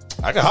refill?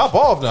 I can hop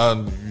off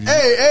now.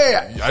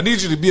 Hey! I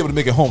need you to be able to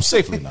make it home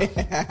safely now.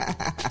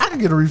 I can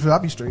get a refill. I'll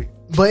be straight.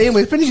 But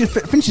anyway, finish your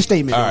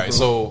statement. All right,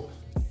 so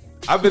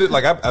I've been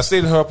like I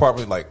stayed in her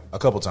apartment like a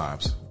couple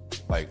times,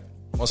 like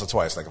once or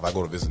twice. Like if I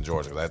go to visit in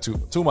Georgia, I have two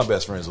of my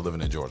best friends are living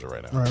in Georgia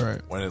right now.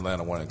 Right. One in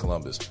Atlanta, one in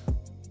Columbus.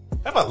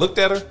 Have I looked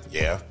at her?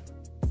 Yeah.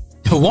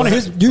 One of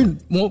them,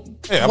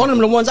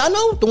 the ones I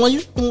know, the one you.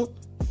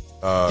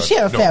 She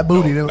had a fat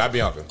booty, though. Not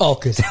Bianca. Oh,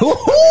 cause he said,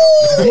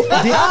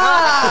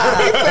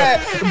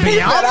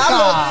 Bianca, I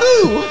look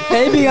too.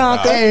 Hey,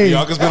 Bianca.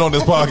 Bianca's been on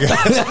this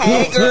podcast.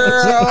 Hey,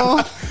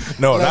 girl.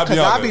 No, not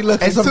Bianca. I be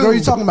looking hey, so the girl you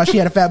talking about, she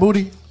had a fat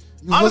booty?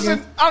 Honestly,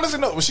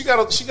 no. She got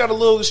a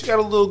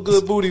little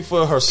good booty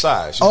for her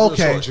size. She's real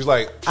short. She's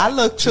like I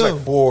look too. She's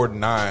like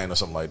 4'9" or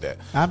something like that.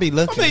 I be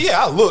looking. I mean,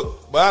 yeah, I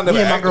look, but I never.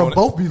 Me and my act girl on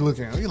both be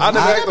looking. I never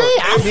act on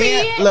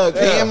it. Look,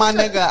 me and my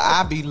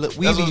nigga,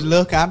 we be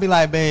looking. I be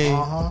like, babe.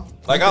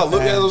 Like I'll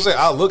look at it. I'm saying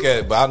I'll look at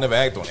it, but I'll never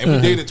act on it. And we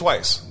dated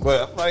twice,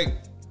 but I'm like,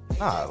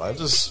 nah, like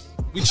just.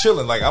 We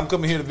chilling. Like I'm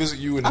coming here to visit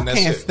you, and then that's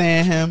it. I can't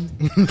stand him.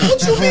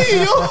 What you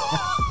mean, yo?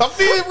 I'm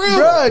being real,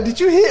 bro.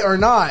 Did you hit or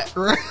not?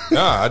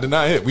 Nah, I did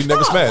not hit. We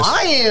never smashed.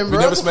 Lying, bro.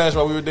 We never smashed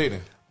while we were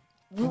dating.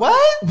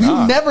 What? We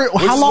never.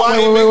 How long?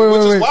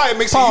 Which is why it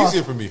makes it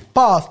easier for me.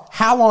 Pause.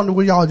 How long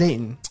were y'all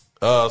dating?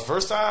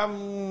 First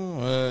time,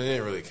 it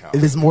didn't really count.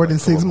 If it's more than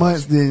 6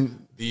 months,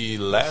 then the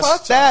last.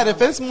 Fuck that.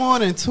 If it's more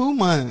than 2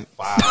 months,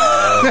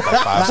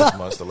 5, 6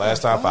 months. The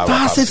last time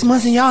 5, 6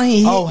 months, and y'all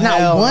ain't hit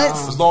not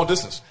once. It was long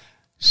distance.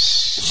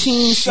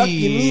 Shit,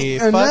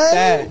 fuck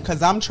that.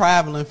 Because I'm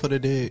traveling for the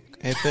dick.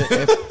 If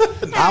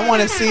I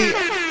want to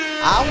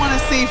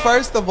see.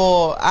 First of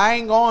all, I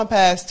ain't going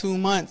past 2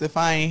 months if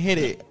I ain't hit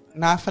it.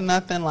 Not for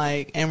nothing.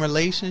 Like in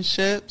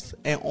relationships,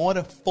 in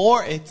order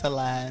for it to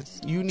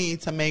last, you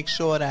need to make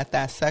sure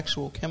that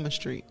sexual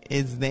chemistry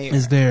is there.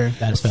 Is there?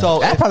 That's so.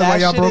 That's probably why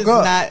y'all broke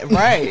up. Not,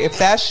 right. If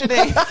that shit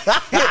ain't,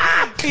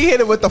 he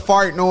hit it with the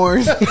fart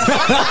noise. If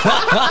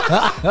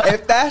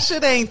that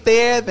shit ain't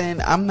there,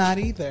 then I'm not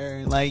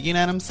either. Like, you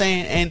know what I'm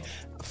saying? And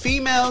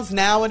females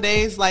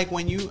nowadays, like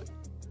when you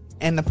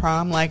in the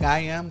prom like I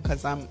am,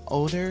 because I'm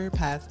older,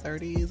 past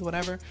 30s,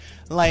 whatever,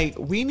 like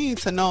we need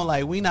to know,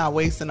 like we not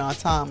wasting our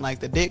time. Like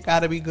the dick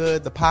gotta be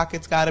good, the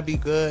pockets gotta be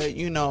good,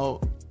 you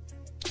know,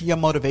 your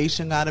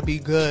motivation gotta be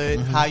good,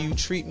 how you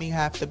treat me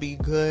have to be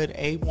good,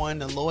 A1,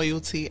 the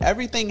loyalty,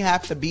 everything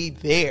have to be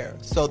there.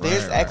 So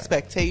there's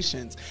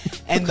expectations.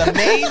 And the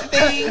main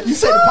thing, you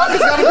said the pockets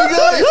gotta be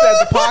good. They said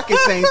the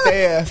pockets ain't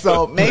there.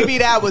 So maybe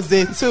that was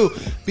it too.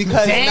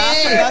 Because not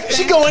for nothing,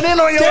 She going in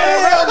on your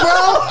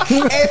ass,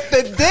 bro. if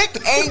the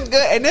dick ain't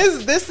good, and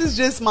this is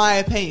just my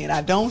opinion.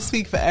 I don't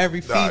speak for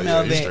every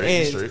female there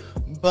is,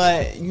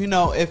 but you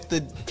know, if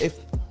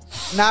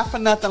not for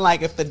nothing,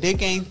 like if the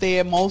dick ain't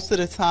there, most of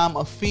the time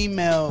a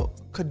female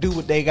could do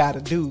what they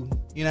gotta do.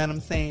 You know what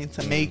I'm saying,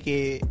 to make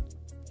it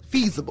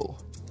feasible.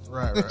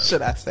 Right.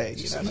 Should I say?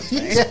 You know what I'm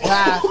saying?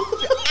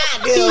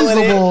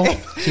 Feasible.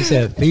 She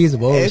said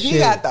feasible. If shit. he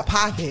got the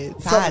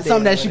pockets,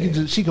 Something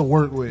that she can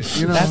work with.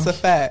 You know, that's a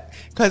fact.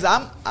 Cause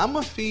I'm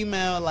a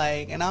female,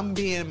 like, and I'm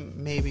being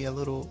maybe a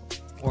little.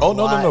 Oh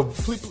no!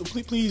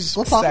 Please.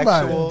 We'll talk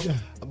sexual, about it.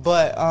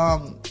 but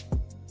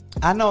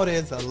I know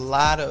there's a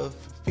lot of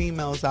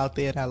females out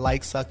there that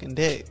like sucking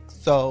dick.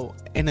 So,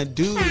 and a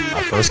dude,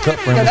 First cut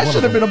friend was that one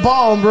should of have them. been a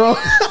bomb, bro.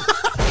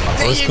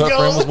 First cut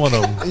friend was one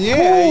of them.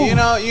 yeah, you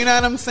know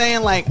what I'm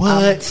saying. Like,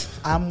 What?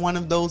 I'm one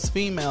of those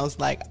females.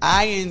 Like,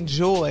 I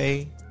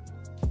enjoy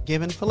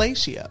giving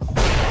fellatio.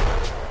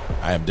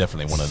 I am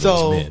definitely one of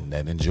So- those men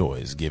that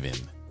enjoys giving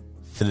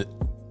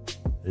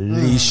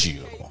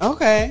fellatio.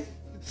 Okay.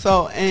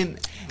 So, and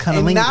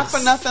not for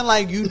nothing,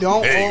 like, you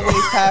don't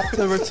always have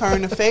to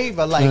return the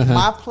favor. Like,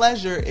 my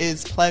pleasure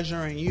is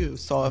pleasuring you.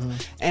 So,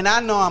 and I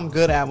know I'm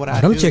good at what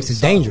I do. Them chicks is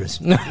so, dangerous.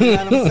 You know what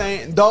I'm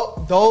saying?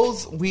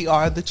 Those, we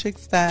are the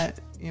chicks that,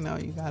 you know,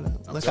 you gotta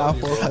look out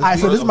for. All right,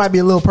 so this might be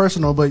a little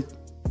personal, but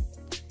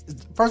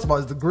first of all,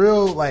 is the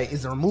grill like,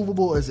 is it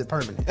removable or is it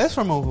permanent? It's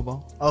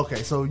removable.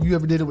 Okay, so you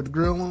ever did it with the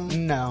grill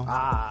on? No.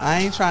 I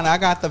ain't trying to. I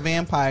got the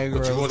vampire girl.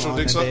 But you want your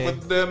dick sucked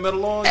with the damn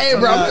metal on? Hey,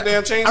 bro, I'm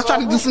I'm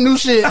trying to do some new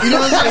shit. You know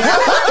what I'm saying?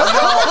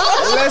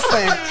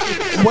 Listen,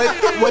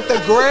 with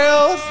the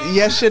grills,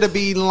 your shit'll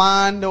be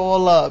lined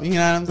all up. You know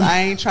what I'm saying? I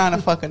ain't trying to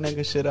fuck a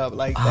nigga shit up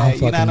like that.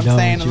 You know what I'm fucking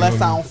saying? done, Unless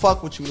Jeremy. I don't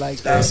fuck with you like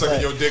that. sucking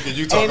But- your dick and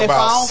you talk and if about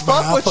I don't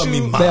fuck with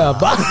you, Yeah,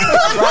 but-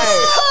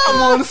 right? I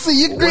want to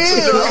see your grill.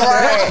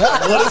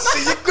 Right. Want to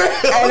see your grill?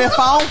 And if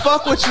I don't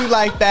fuck with you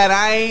like that,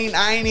 I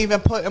ain't even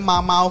putting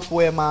my mouth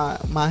where my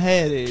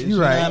head is. You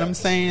right. know what I'm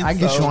saying? I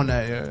get So, you on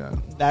that. Yeah.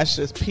 That's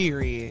just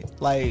period.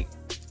 Like,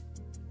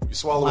 You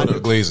swallow it or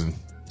glazing?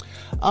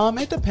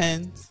 it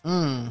depends.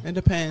 It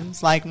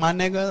depends. Like, my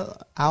nigga,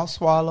 I'll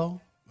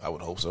swallow I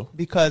would hope so.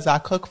 because I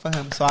cook for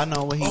him, so I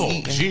know what he Oh,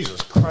 eating.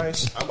 Jesus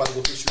Christ. I'm about to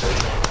go fix you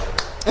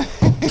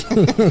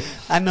that.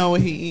 I know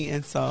what he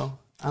eating, so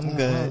I'm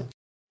good.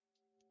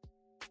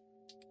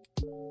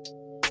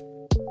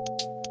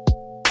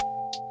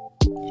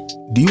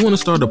 Do you want to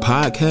start a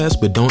podcast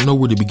but don't know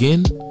where to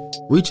begin?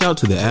 Reach out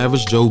to The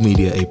Average Joe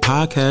Media, a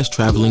podcast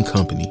traveling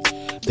company.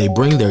 They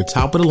bring their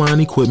top-of-the-line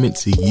equipment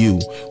to you,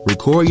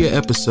 record your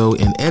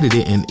episode, and edit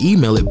it and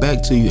email it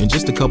back to you in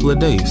just a couple of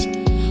days.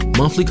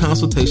 Monthly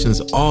consultations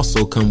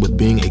also come with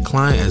being a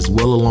client as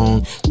well,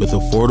 along with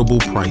affordable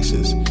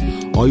prices.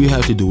 All you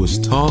have to do is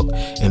talk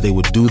and they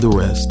will do the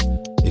rest.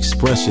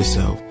 Express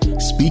yourself,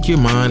 speak your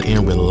mind,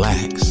 and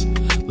relax.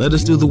 Let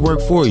us do the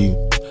work for you.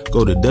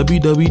 Go to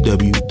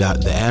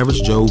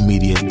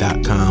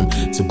www.theaveragejoemedia.com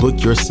to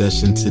book your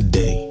session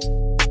today.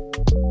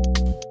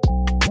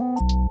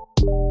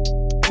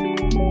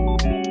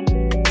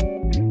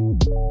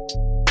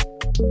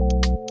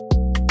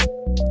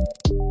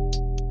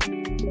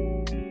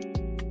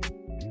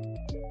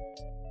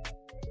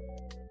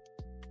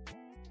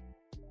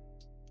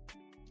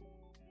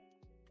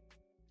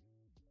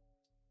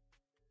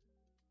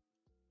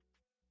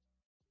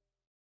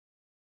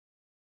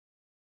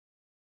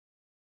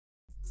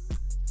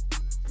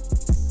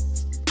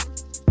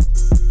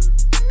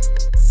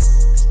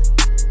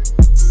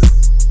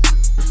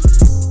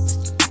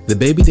 The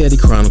Baby Daddy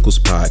Chronicles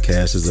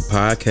podcast is a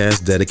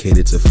podcast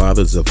dedicated to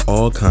fathers of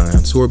all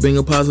kinds who are being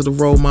a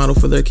positive role model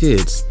for their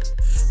kids.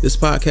 This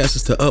podcast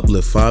is to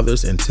uplift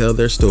fathers and tell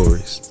their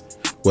stories.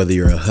 Whether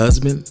you're a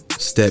husband,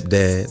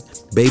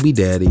 stepdad, baby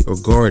daddy, or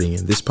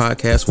guardian, this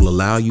podcast will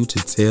allow you to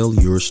tell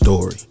your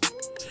story.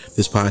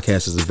 This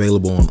podcast is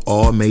available on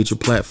all major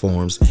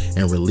platforms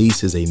and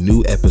releases a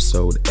new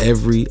episode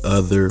every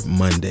other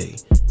Monday.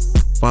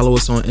 Follow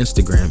us on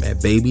Instagram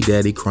at Baby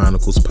Daddy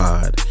Chronicles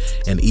Pod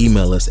and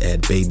email us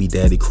at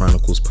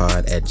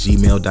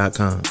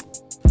babydaddychroniclespod@gmail.com.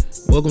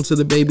 Welcome to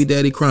the Baby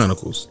Daddy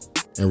Chronicles.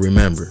 And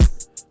remember,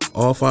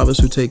 all fathers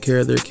who take care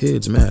of their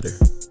kids matter.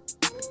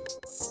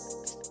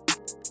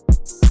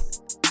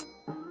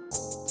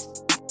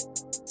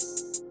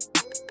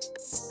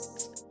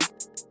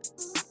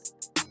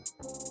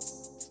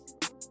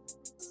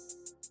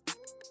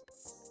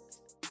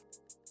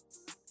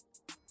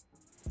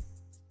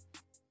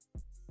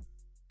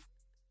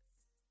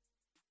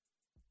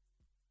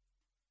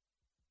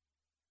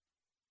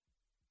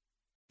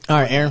 All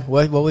right, Aaron.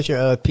 What was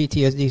your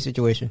PTSD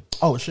situation?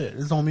 Oh shit,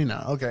 it's on me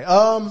now. Okay.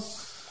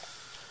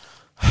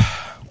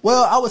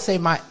 Well, I would say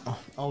my.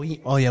 Oh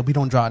yeah, we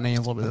don't drop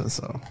names over this,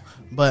 so.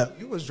 But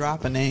You was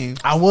dropping names.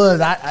 I was.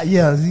 I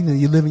yeah. You know,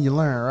 you live and you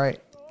learn, right?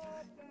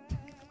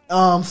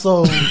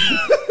 So.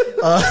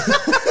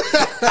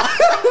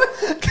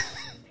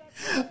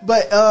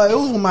 But it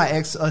was with my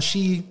ex.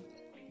 She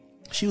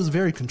was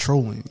very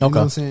controlling. You know what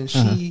I'm saying?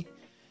 She.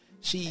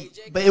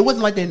 But it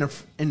wasn't like that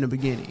in the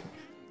beginning.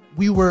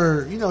 we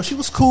were, you know, she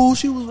was cool.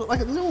 She was like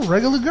a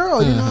regular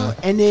girl, you know.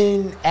 And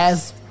then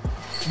as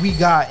we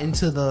got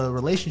into the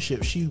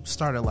relationship, she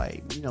started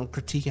like, you know,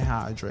 critiquing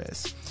how I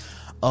dress.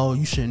 Oh,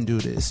 you shouldn't do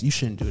this. You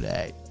shouldn't do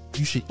that.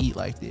 You should eat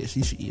like this.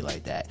 You should eat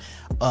like that.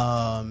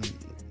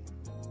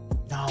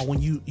 No,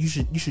 when you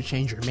should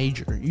change your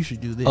major. You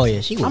should do this. Oh yeah,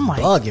 she was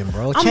bugging,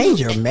 bro. I'm Change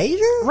your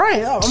major?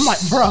 Right. I'm like,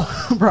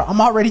 bro, I'm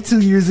already 2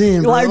 years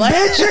in, bro. Like,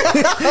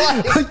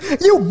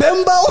 bitch, you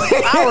bimbo.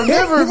 I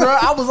remember, bro.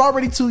 I was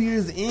already 2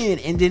 years in,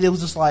 and then it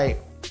was just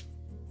like,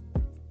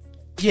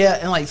 yeah,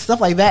 and like stuff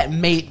like that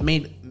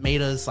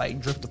made us like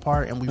drift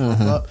apart, and we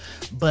broke up.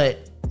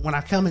 But when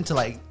I come into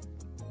like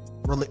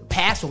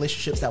past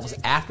relationships that was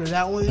after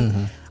that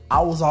one,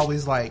 I was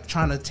always like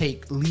trying to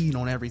take lead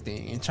on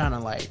everything and trying to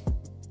like,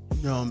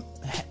 you know,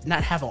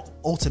 not have an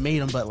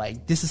ultimatum, but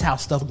like, this is how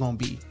stuff gonna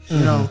be, you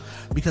know,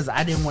 because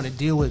I didn't want to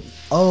deal with,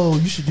 oh,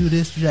 you should do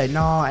this. You're like,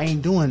 no, I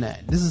ain't doing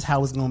that. This is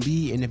how it's gonna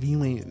be, and if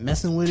you ain't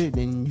messing with it,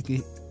 then you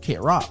can kick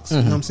rocks. You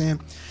know what I'm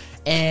saying?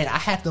 And I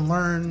had to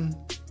learn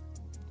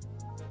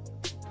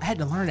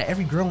that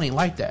every girl ain't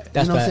like that.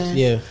 That's you know what I'm facts, saying?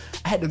 yeah.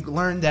 I had to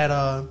learn that,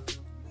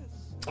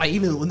 like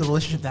even in the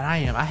relationship that I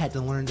am, I had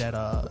to learn that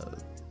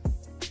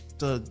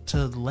to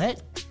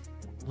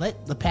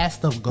let the past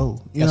stuff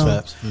go. You know,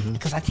 facts.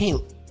 because I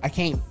can't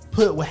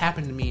put what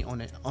happened to me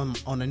on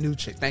a new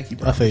chick. Thank you,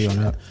 bro. I feel you on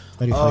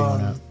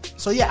that.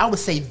 So yeah, I would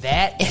say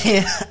that.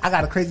 And I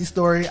got a crazy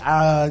story.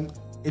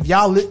 If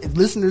y'all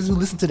listeners who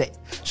listen to the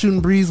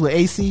Shooting Breeze with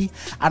AC,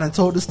 I done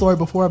told the story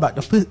before about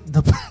the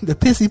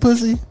pissy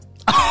pussy.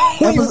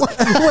 Wait, what?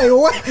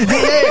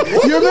 Yeah,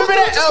 you remember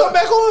that? Come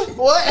back on.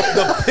 What?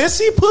 The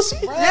pissy pussy?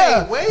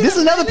 Yeah, this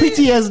is another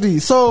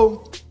PTSD.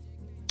 So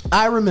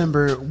I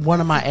remember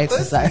one of my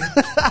exes.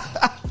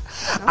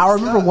 I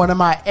remember one of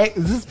my ex.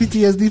 This is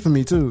PTSD for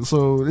me too.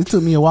 So it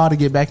took me a while to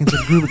get back into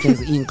the groove of things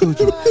of eating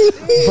coochie.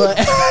 But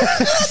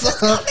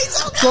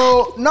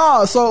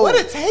so What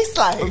it tastes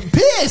like?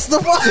 piss. The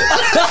fuck,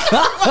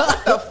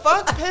 The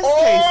fuck piss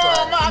tastes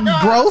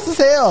like? gross as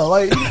hell.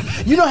 Like,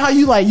 you know how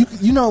you like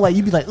you know like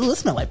you be like, oh, it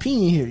smell like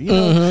pee in here. You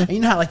know, and you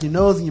know how like your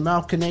nose and your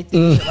mouth connected.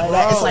 And shit like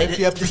that. It's like if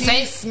your the pee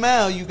same.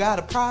 smell, you got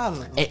a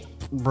problem.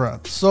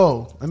 Bruh.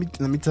 So let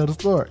me tell the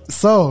story.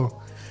 So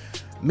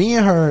me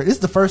and her, it's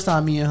the first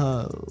time me and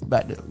her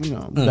about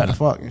to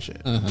fuck and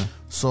shit.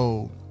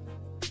 So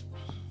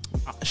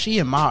she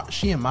in my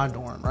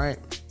dorm, right?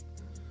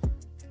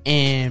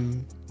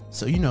 And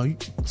so you know, you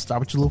start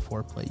with your little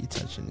foreplay, you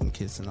touching and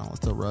kissing, all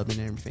still rubbing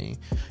and everything.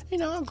 You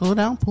know, I go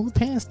down, pull the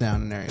pants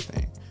down and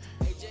everything,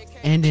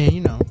 and then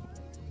you know,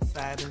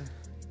 Saddened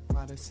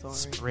by this story.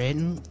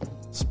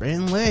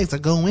 spreading legs. I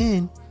go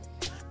in.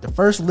 The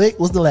first lick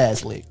was the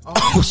last lick.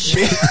 Oh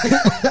shit!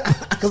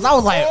 Because I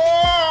was like,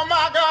 oh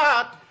my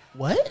god,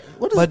 what?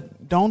 What is?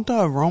 But don't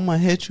the aroma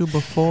hit you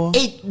before?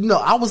 No,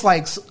 I was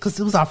like, because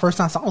it was our first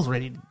time, so I was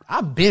ready.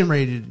 I've been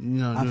ready to,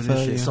 I do feel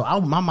this shit. you. So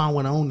my mind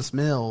went on the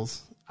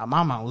smells.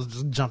 My mind was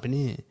just jumping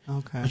in.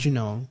 Okay. But you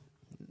know,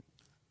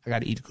 I got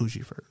to eat the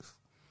coochie first.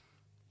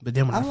 But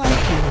then when I like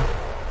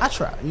you. I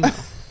try, you know.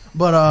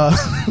 But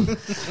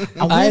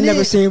I ain't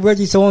never seen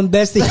Reggie so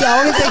invested.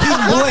 I don't think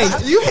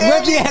he's blinked.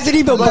 Reggie hasn't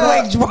even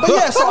blinked, bro. But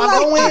yeah, so I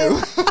go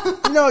in.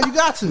 You know, you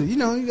got to. You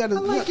know, you got to.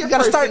 You got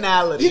to start.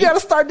 personality. You got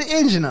to start the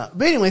engine up.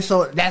 But anyway,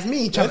 so that's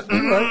me trying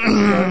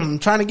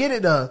to get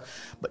it done.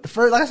 But the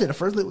first, like I said, the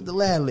first lick was the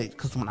last lick.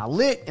 Because when I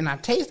licked and I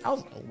tasted, I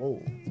was like,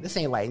 whoa, this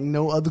ain't like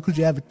no other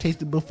coochie I ever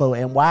tasted before.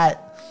 And why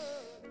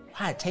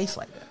it tastes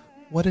like that?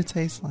 What it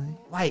tastes like?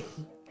 Like,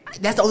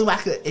 that's the only way I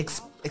could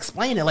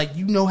explain it. Like,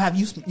 you know, have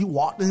you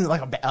walked in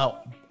like a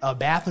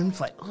bathroom? It's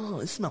like, oh,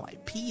 it smells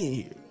like pee in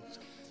here.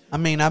 I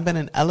mean, I've been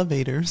in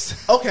elevators.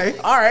 Okay,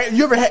 all right.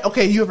 You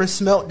ever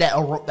smelled that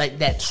like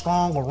that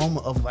strong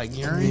aroma of like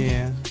urine?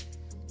 Yeah.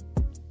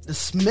 The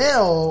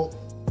smell,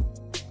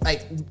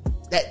 like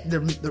that.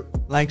 The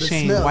Like the she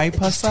ain't smell, wipe it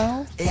just-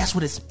 herself? That's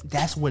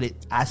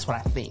what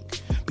I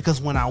think.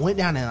 Because when I went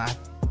down and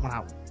when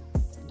I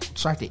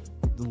started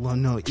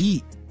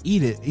to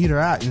eat her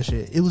out and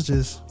shit, it was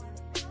just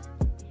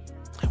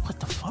like, what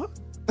the fuck?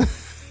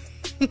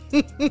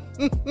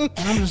 And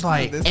I'm just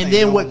like, This and ain't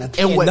then no what?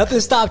 nothing. And what? Nothing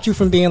stopped you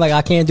from being like,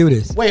 I can't do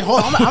this. Wait, hold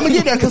on. I'm gonna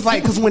get there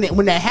because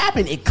when that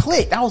happened, it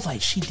clicked. I was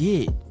like, she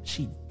did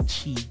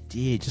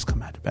just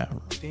come out the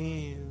bathroom.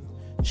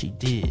 Damn. She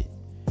did.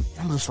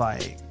 I'm just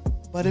like,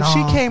 But if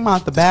she came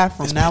out the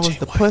bathroom, This that bitch was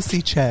the ain't white.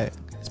 pussy check.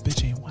 This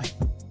bitch ain't white.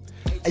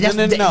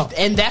 No.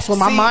 and that's where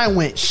my See, mind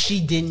went.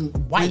 She didn't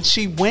When wipe,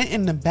 she went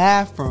in the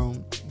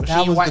bathroom, But she that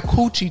ain't was wipe- the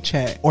coochie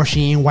check. or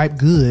she ain't wipe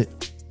good.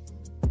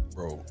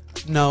 Bro.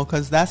 No,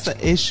 because that's the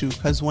issue.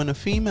 Because when a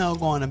female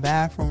go in the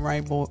bathroom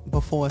right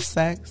before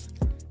sex,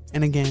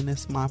 and again,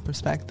 it's my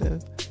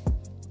perspective,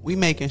 we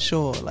making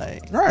sure,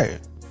 like, Right.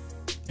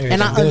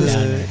 And I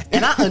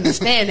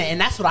understand that, and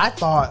that's what I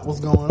thought was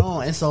going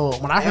on. And so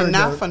when I heard and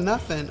not the- for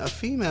nothing, a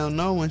female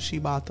know when she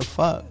about to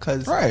fuck.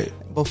 Because Right.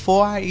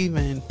 before I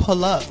even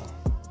pull up,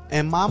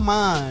 in my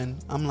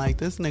mind, I'm like,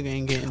 this nigga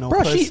ain't getting no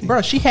pussy.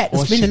 she had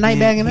to spend the night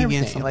bag and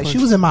everything. Like, she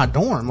was in my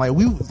dorm.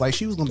 Like,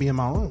 she was gonna be in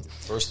my room.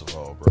 First of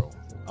all, bro,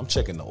 I'm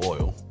checking the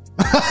oil.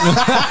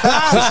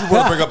 Since you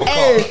want to bring up a car.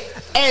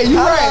 Hey, you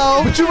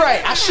right. But you're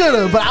right. I should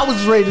have, but I was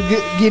just ready to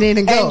get in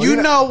and go. And you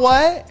know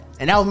what?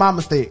 And that was my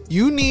mistake.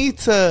 You need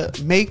to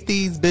make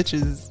these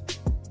bitches,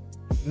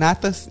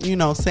 not the,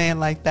 saying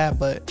like that,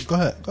 but Go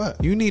ahead.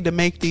 you need to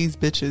make these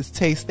bitches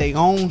taste their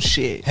own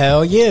shit.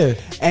 Hell yeah.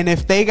 And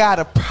if they got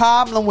a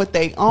problem with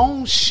their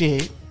own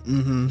shit,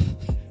 then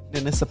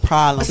it's a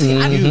problem.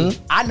 See,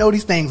 I know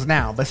these things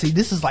now, but see,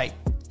 this is like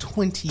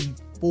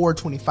 24,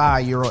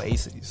 25-year-old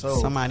AC. So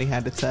Somebody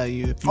had to tell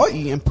you if you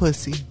eating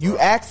pussy. You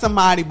ask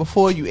somebody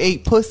before you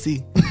ate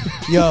pussy,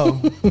 yo,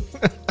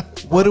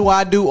 what do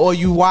I do? Or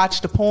you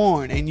watch the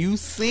porn and you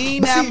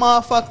seen that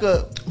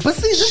motherfucker. But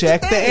see, this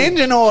Check the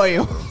engine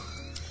oil.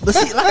 But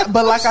see,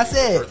 like I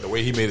said, The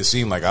way he made it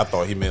seem like I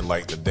thought he meant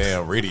like the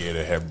damn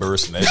radiator had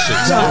burst and that shit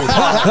exploded.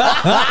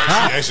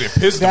 She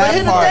actually pissed That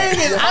him. part. the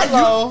thing is,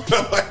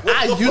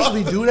 I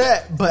usually do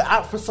that, but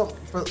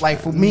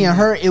for me and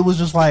her, it was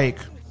just like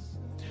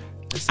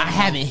I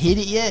haven't hit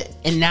it yet,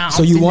 and now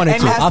So you wanted and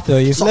to. that's- I feel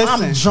you. So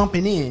Listen. I'm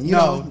jumping in. You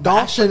No, know, don't-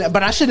 I shouldn't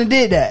have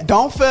did that.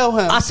 Don't feel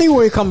him. I see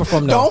where you're coming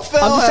from, though. Don't feel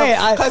I'm just saying,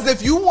 him. Because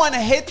if you want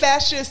to hit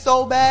that shit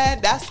so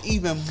bad, that's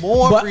even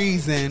more But-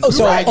 reason.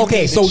 So Right, you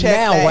okay, need to so check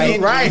now that right,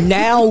 engine. Right.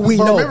 now we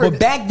But know. remember- But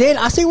back then,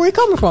 I see where you're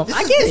coming from.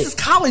 I get This is it.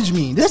 college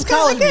me. This is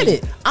college I get me.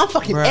 it. I'm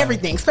fucking Bruh.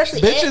 everything,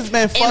 especially Bitches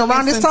been and fucking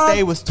around this since time.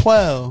 they was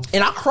 12.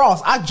 And I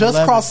just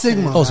 11, crossed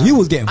Sigma. Oh, so you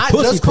was getting I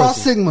pussy, just crossed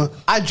pussy. Sigma.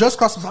 I just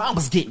crossed. I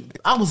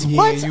was Yeah,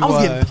 what? you I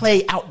was getting was.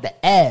 played out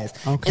the ass.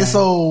 Okay. And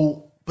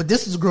so, but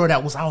this is a girl that I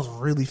was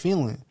really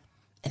feeling,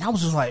 and I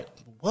was just like,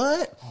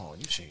 what? Oh,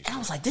 you changed. And I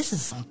was like, this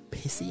is some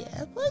pissy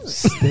ass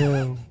pussy.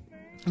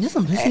 This is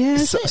some pissy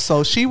ass shit.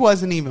 So she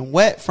wasn't even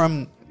wet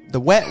from the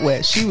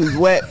wet. She was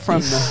wet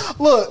from the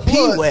Look,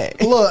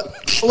 wet. look.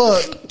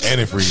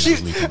 Antifreeze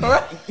was leaking.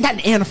 Not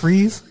the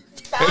antifreeze.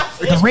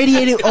 The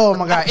radiator. Oh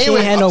my god! She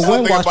ain't had no I'm still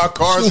wind thinking wash. about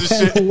cars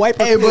and shit.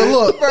 Wiper. Hey,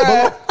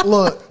 but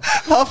look.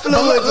 her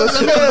fluids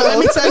was Let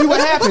me tell you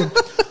what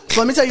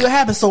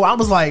happened. So I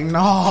was like,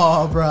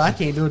 no, bro, I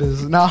can't do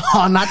this. No,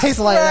 I'm not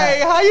tasting like Hey,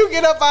 that. how you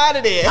get up out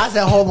of there? I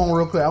said, hold on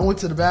real quick. I went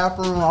to the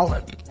bathroom. I was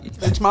like,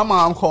 Bitch, my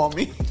mom called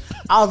me.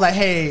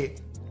 hey,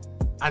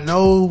 I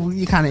know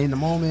you kind of in the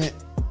moment,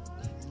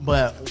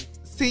 but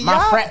See, my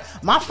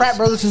y'all, frat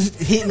brothers just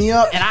hit me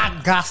up, and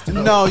I got to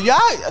know. no, y'all,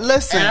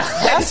 listen,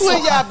 that's where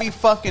y'all be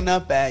fucking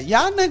up at.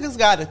 Y'all niggas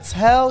gotta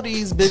tell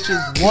these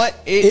bitches what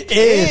It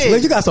is.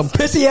 Look, you got some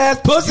pissy ass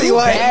pussy.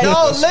 Like,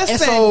 No, And listen.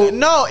 so-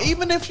 No,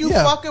 even if you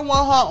Yeah. fucking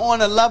want her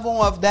on a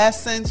level of that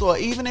sense, or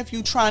even if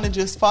you trying to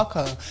just fuck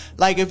her,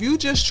 like if you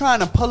just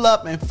trying to pull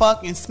up and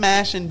fucking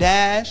smash and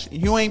dash,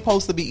 you ain't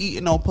supposed to be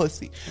eating no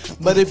pussy.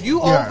 But if you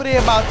Yeah. over there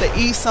about to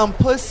eat some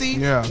pussy,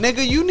 Yeah.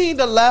 nigga, you need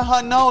to let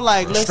her know,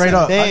 like, listen, Straight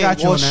up, I babe, got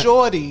you or on that.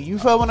 shorty, you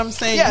feel what I'm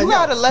saying? Yeah, you yeah.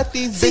 gotta let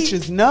these See,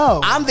 bitches know.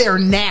 I'm there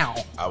now,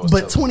 was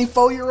but telling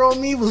 24-year-old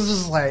me was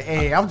just like,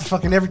 hey, I was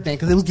fucking everything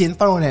because it was getting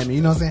thrown at me.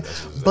 You know what I'm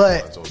saying?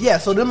 But yeah,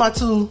 so they're my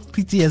two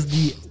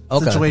PTSD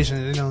Okay.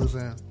 situations. You know what I'm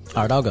saying?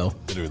 all right, I'll go.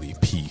 Literally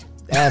pee.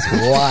 That's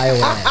wild.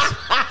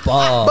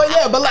 Fuck. But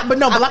yeah, but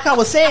like I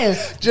was saying,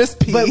 Just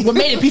pee. But what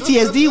made it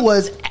PTSD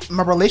was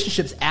my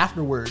relationships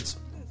afterwards.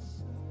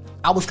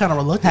 I was kind of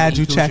reluctant. Had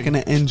to you eat checking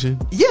sushi. the engine.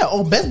 Yeah,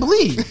 oh, best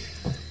believe.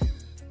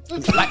 like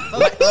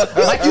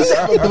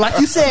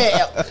you said,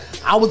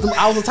 I was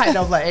the type that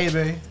was like, hey,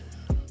 babe.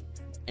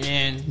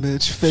 And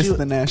Bitch,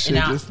 fisting that shit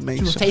and just to make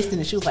she was sure. tasting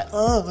it. She was like, I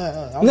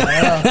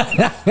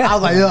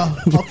was like,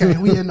 okay,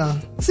 we in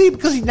See,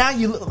 because now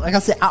you look, like I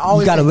said, I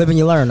always You gotta say, live and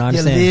you learn. I you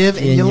understand. live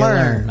and Yeah, you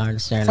learn. I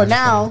understand. For I understand.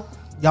 now,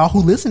 y'all who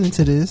listening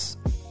to this,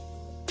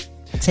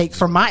 take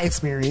from my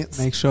experience.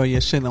 Make sure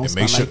your shit don't And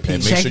smell make sure, like pee.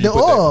 and make Check sure the you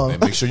put oil. that,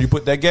 and make sure you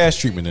put that gas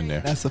treatment in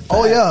there. That's a fact.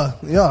 Oh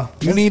yeah.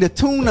 You need a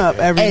tune up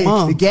every Hey,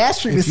 month. the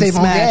gas treatment If you save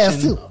on gas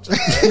smashing.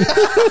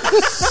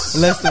 too.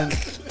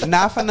 Listen,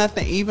 not for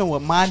nothing. Even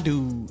with my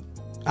dude,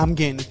 I'm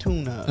getting the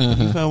tune up.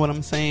 Mm-hmm. You feel what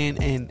I'm saying?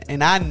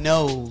 And I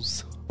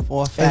knows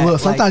for a fact. look,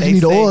 like sometimes they you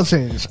need an say- oil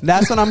change.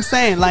 That's what I'm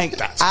saying. Like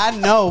I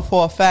know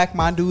for a fact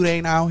my dude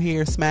ain't out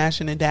here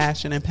smashing and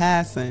dashing and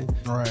passing.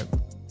 Right.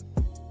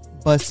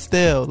 But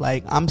still,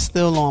 like I'm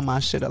still on my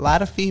shit. A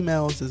lot of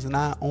females is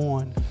not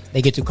on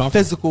They get too comfortable.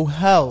 physical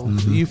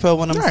health. You feel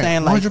what I'm Right,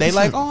 saying? Like they 100%.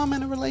 like, oh, I'm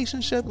in a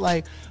relationship.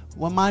 Like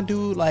with my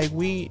dude, like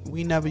we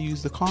never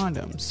use the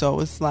condom. So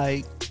it's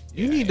like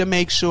you need to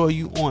make sure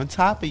you on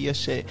top of your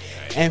shit.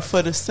 And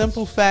for the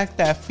simple fact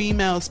that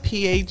females'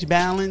 pH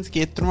balance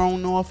get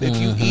thrown off if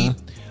you eat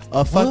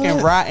a fucking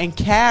What? rotten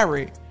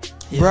carrot.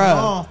 Yeah.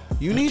 Bruh,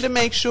 you need to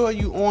make sure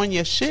you on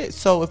your shit.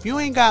 So if you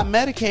ain't got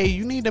Medicaid,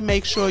 you need to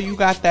make sure you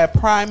got that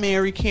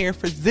primary care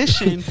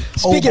physician.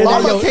 Speaking of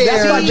that, yo, Obamacare.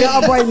 that's my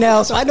job right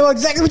now, so I know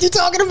exactly what you're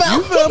talking about.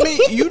 You feel me?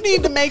 You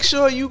need to make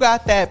sure you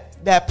got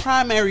that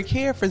primary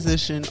care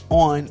physician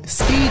on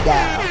speed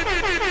dial.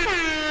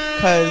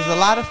 Because a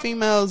lot of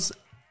females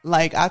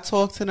like I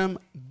talk to them,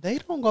 they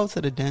don't go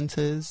to the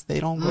dentist, they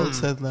don't go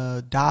to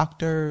the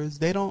doctors,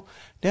 they don't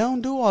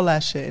do all that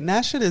shit, and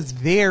that shit is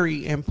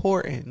very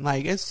important.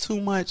 Like, it's too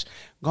much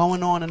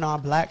going on in our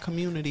black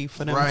community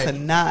for them to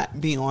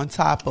not be on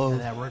top of,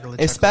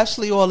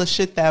 especially all the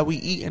shit that we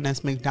eating,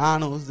 this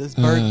McDonald's, this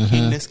Burger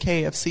King, this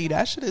KFC.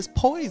 That shit is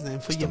poison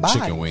for your body.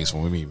 Chicken wings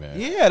from me, man.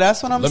 Yeah,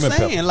 that's what I'm saying.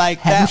 Pepper.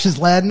 Like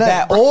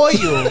that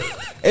oil.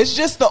 It's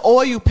just the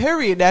oil,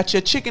 period, that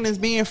your chicken is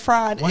being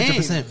fried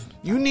 100%. in.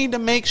 You need to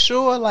make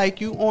sure,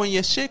 like, you on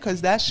your shit,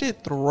 because that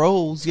shit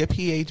throws your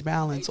pH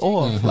balance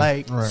off.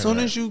 Like, soon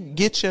as you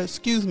get your,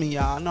 excuse me,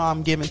 y'all, I know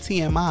I'm giving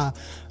TMI,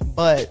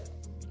 but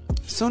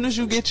soon as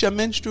you get your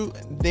menstrual,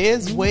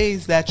 there's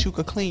ways that you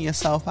could clean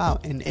yourself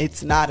out, and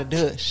it's not a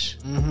douche.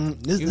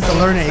 This is a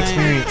learning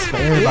experience for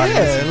everybody.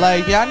 Yeah,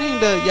 like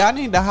y'all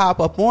need to hop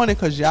up on it,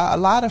 because a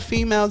lot of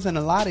females and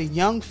a lot of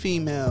young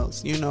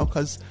females, you know,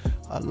 because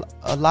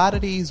a lot of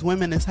these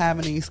women is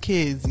having these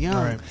kids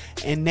young,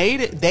 and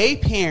they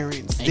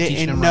parents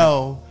didn't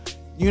know.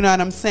 You know what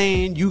I'm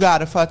saying? You got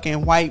to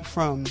fucking wipe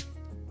from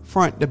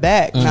front to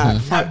back,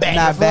 not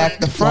back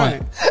to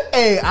front.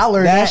 Hey, I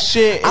learned that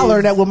shit. I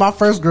learned that with my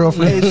first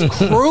girlfriend. It's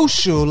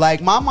crucial. Like,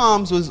 my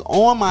mom's was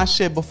on my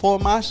shit before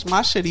my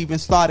shit even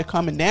started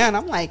coming down.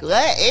 I'm like,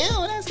 what?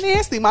 Ew, that's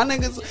nasty. My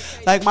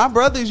niggas, like, my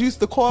brothers used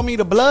to call me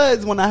the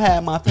Bloods when I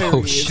had my period.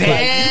 Oh, shit. Like,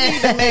 you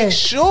need to make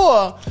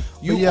sure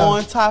you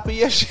on top of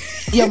your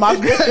shit. Yeah, my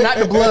girl, not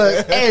the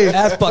Blood. Hey,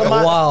 that's fucking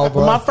wild,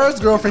 bro. My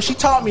first girlfriend, she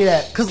taught me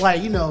that, because,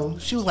 like, you know,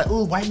 she was like,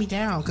 "Ooh, wipe me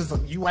down," because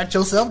you wipe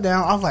yourself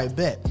down. I was like,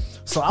 bet.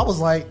 So I was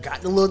like,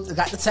 got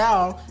the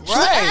towel. She's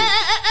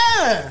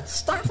like,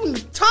 start from the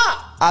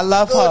top. I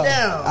love her.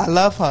 Down. I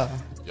love her.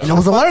 And it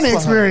was a learning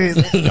experience.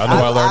 Y'all know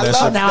I learned that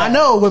shit. Now I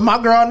know with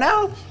my girl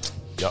now.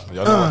 Y'all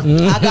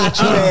know I got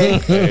you,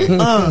 babe.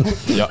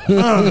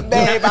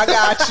 Babe, I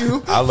got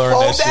you. I learned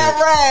Fold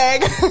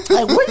that rag.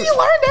 Like, where do you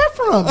learn that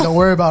from? Don't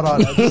worry about all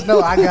that. Just know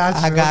I got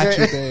you. I got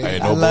okay? you, babe. Hey,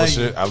 no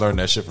bullshit. I learned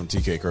that shit from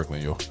TK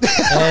Kirkland, yo.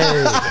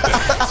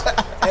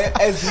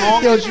 As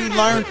long as you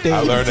learned it. I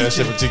learned that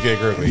shit from TK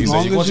Kirkland. He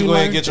said, once you go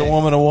ahead and get your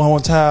woman a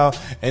one towel,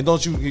 and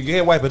you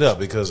can't wipe it up,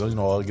 because, you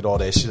know, get all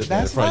that shit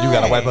in the front. You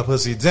got to wipe her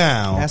pussy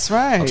down. That's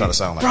right. I'm trying to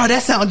sound like, bro,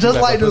 that sounds just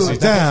like pussy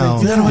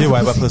down. You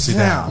wipe her pussy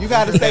down. You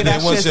got to say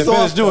that once shit you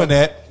finish soft. doing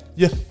that,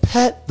 you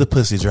pat the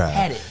pussy dry.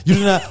 Pat it. You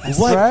do not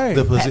wipe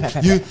the pussy.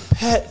 Pat. You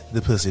pat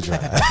the pussy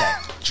dry.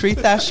 Treat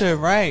that shit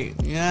right.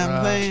 You know what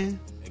I'm saying?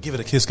 And give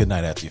it a kiss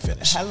goodnight after you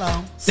finish.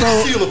 Hello.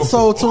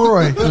 So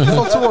Troy,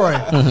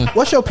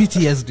 what's your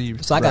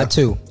PTSD? So I got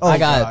two. Oh, I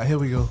got God, here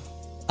we go.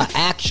 an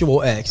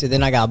actual ex, and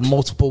then I got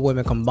multiple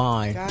women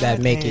combined that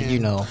make it, you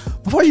know.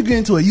 Before you get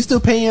into it, you still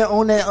paying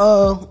on that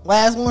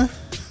last one?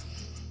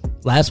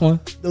 Last one?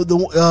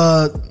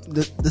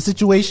 The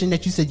situation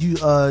that you said she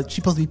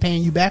supposed to be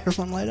paying you back or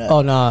something like that?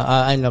 Oh no,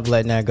 I ended up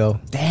letting that go.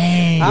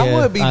 Dang. I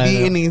Yeah, would be I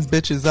beating know. these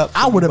bitches up.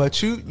 I would've-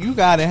 but you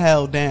got it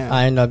held down.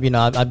 I ended up, you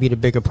know, I be the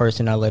bigger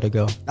person. I let it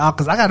go. Nah,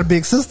 because I got a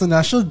big sister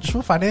now. She'll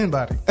fight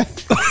anybody.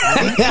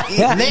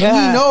 Let me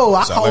know.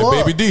 I Sound call like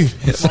up. Baby D.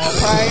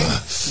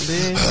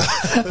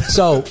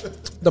 So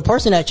the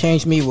person that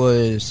changed me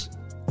was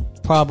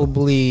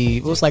probably,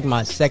 it was like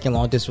my second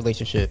long distance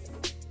relationship,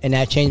 and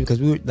that changed because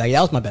we were like,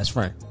 that was my best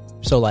friend.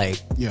 So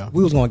like, Yeah.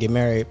 we was gonna get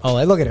married. Oh,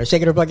 like, look at her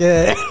shaking her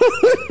bucket.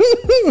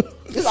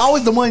 It's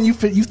always the one you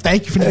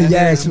thank you for that.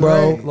 Yes,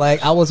 bro. Right?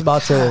 Like I was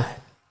about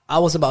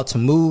to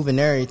move and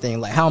everything.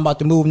 Like how I'm about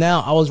to move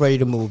now, I was ready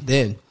to move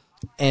then.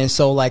 And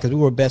so like, cause we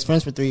were best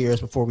friends for 3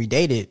 years before we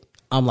dated,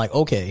 I'm like,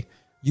 okay,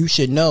 you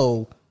should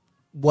know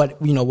what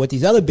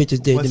these other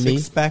bitches did What's to me.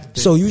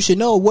 expected. So you should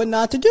know what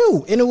not to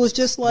do. And it was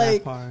just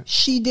like, part.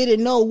 she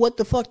didn't know what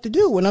the fuck to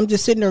do. And I'm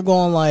just sitting there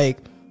going like,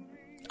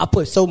 I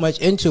put so much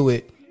into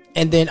it.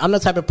 And then I'm the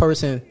type of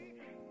person,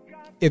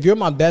 if you're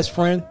my best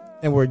friend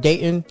and we're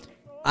dating,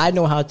 I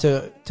know how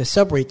to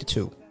separate the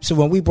two. So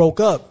when we broke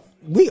up,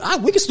 we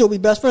could still be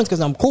best friends because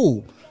I'm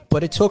cool.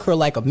 But it took her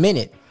like a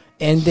minute.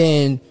 And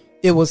then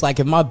it was like,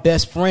 if my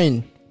best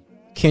friend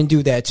can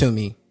do that to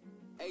me,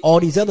 all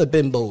these other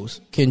bimbos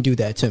can do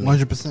that to me.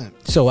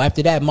 100%. So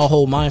after that, my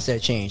whole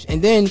mindset changed.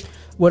 And then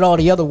with all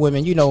the other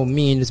women, you know,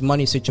 me in this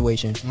money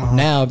situation.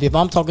 Now, if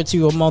I'm talking to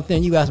you a month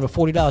in, you ask for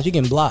 $40, you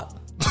getting blocked.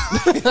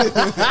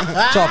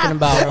 Talking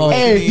about,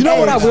 Hey, you know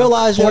what I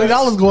realized, yo?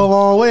 $40 go a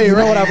long way, You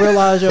right? know what I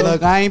realized, yo?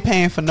 Look, I ain't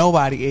paying for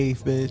nobody,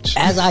 eighth bitch.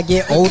 As I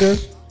get older,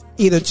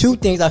 either two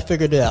things I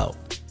figured out.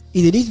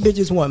 Either these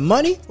bitches want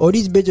money or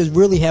these bitches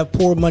really have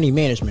poor money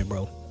management,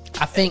 bro.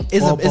 I think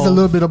it's Or a both.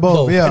 little bit of both.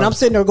 Both. Yeah. And I'm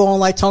sitting there going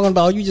like, talking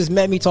about, you just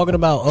met me talking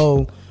about,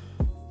 oh,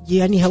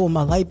 yeah, I need help with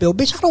my light bill.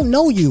 Bitch, I don't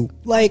know you.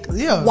 Like,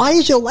 Yeah. why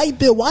is your light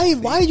bill? Why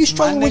are you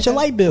struggling with your nigga.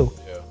 light bill?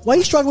 Why are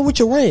you struggling with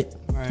your rent?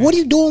 Right. What are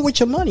you doing with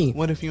your money?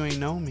 What if you ain't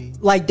know me?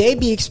 Like, they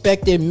be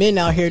expecting men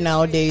out here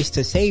nowadays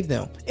to save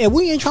them. And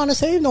we ain't trying to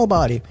save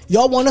nobody.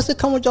 Y'all want us to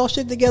come with y'all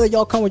shit together,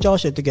 y'all come with y'all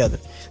shit together.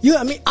 I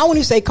wouldn't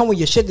even say come with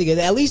your shit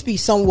together. At least be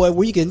somewhere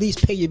where you can at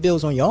least pay your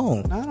bills on your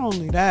own. Not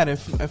only that,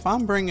 if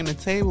I'm bringing a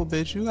table,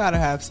 bitch, you gotta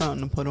have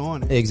something to put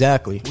on it.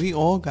 Exactly. We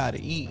all gotta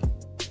eat.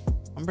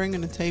 I'm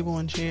bringing the table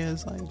and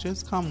chairs. Like,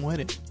 just come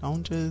with it.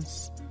 Don't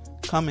just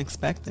come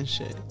expecting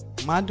shit.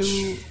 My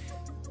dude,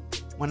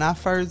 when I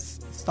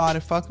first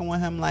started fucking with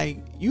him, like,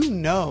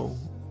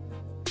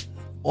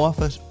 off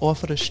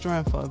of the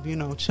strength of,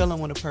 chilling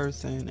with a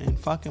person and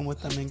fucking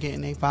with them and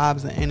getting their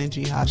vibes and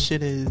energy, how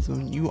shit is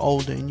when you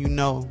older and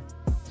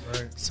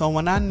Right. So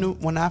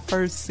when I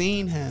first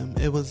seen him,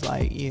 it was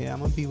like, yeah, I'm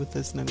gonna be with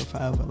this nigga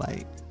forever.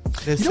 Like,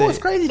 this you know what's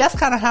crazy? That's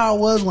kind of how it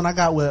was when I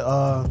got with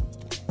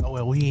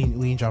we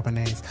ain't dropping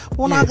names. But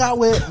when I got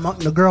with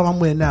the girl I'm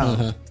with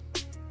now,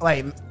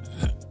 like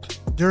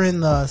during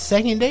the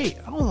second date,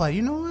 I was like,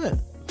 you know what?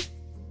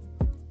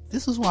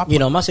 This is what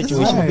my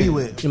situation. Be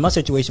with. My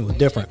situation was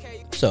different,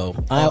 so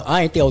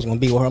I ain't think I was gonna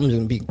be with her. I'm just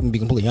gonna be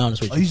completely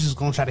honest with you. You just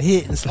gonna try to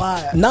hit and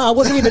slide? Nah, it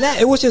wasn't even that.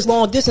 It was just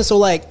long distance. So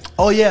like,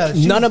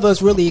 none of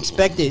us really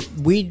expected.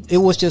 It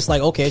was just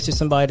like, okay, it's just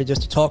somebody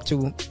to talk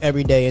to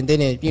every day, and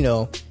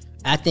then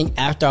I think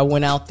after I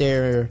went out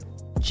there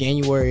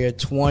January of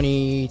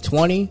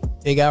 2020,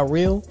 it got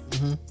real.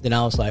 Then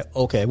I was like,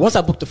 okay. Once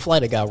I booked the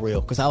flight, it got real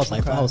because I was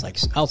like, I was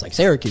like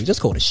Syracuse. It's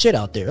cold as shit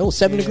out there. It was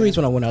 7 degrees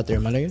when I went out there,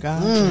 my nigga.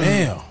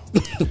 Damn.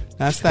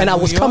 That's that. And I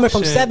was coming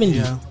from shit.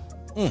 70,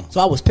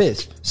 so I was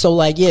pissed. So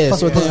like,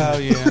 so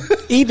then,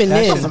 even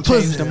then,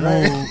 changed the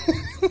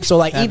mood. So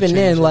like, even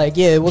then, like,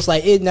 it was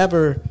like it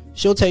never.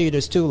 She'll tell you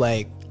this too.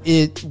 Like,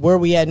 where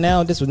we at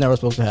now, this was never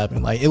supposed to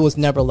happen. Like, it was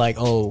never like,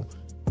 oh,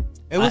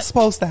 it was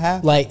supposed to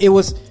happen. Like, it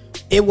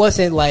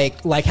wasn't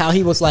like how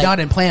he was like, y'all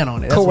didn't plan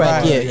on it. Correct.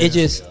 Right. Yeah, it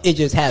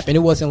just happened.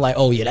 It wasn't like,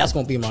 oh yeah, that's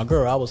gonna be my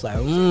girl. I was like,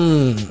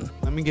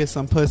 let me get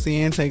some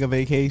pussy and take a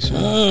vacation.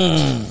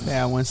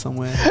 Yeah, I went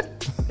somewhere.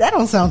 That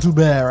don't sound too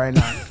bad right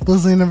now.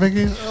 Pussy and a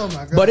vacation. Oh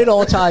my god. But it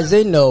all ties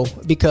in though,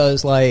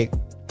 because like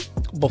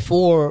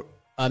before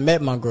I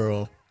met my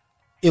girl,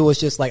 it was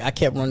just like I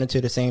kept running to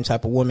the same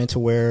type of woman to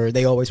where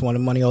they always wanted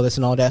money, all this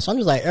and all that. So I'm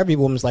just like, every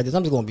woman's like this.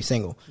 I'm just gonna be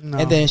single. No,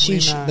 and then she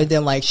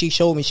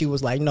showed me, she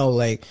was like, no,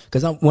 like,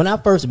 because when I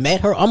first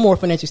met her, I'm more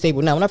financially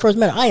stable now. When I first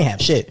met her, I ain't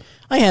have shit.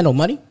 I ain't had no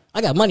money.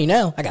 I got money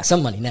now. I got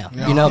some money now,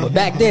 But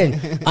back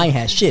then, I ain't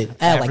had shit.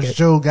 I had like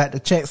Joe got the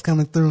checks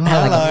coming through. I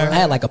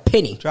had like a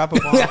penny. Drop a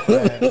bomb.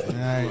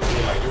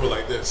 You were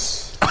like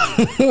this.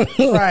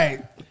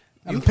 Right.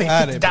 I'm paying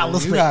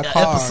 $50 for got the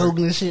card. episode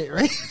and shit,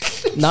 right?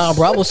 Nah,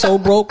 bro, I was so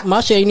broke. My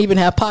shit ain't even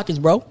have pockets,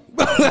 bro.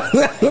 You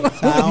had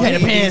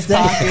the pants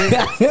down.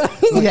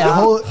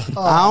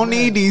 I don't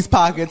need these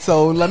pockets,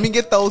 so let me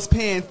get those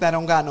pants that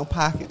don't got no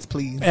pockets,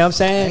 please. You know what I'm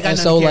saying? And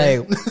so,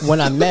 like,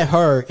 when I met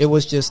her, it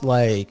was just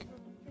like,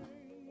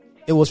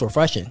 it was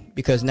refreshing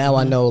because now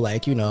I know,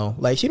 like,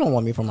 like, she don't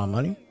want me for my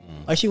money.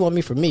 Like, she want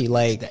me for me.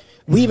 Like,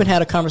 we even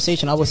had a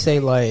conversation, I would say,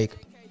 like,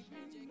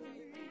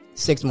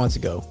 6 months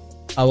ago.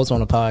 I was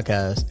on a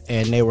podcast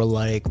and they were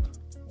like,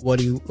 what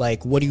do you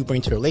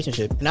bring to the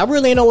relationship? And I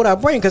really didn't know what I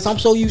bring because I'm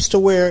so used to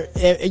where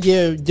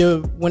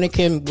when it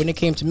came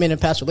to men in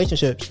past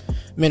relationships,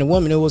 men and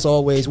women, it was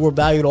always we're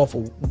valued off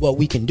of what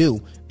we can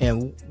do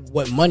and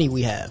what money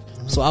we have.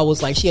 So I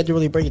was like, she had to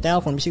really break it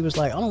down for me. She was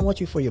like, I don't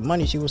want you for your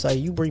money. She was like,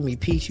 you bring me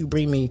peace, you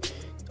bring me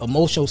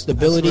emotional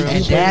stability.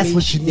 That's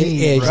what you need.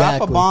 Yeah, exactly.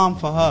 Drop a bomb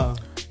for her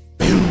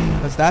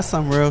because that's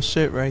some real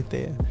shit right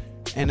there.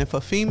 And if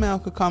a female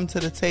could come to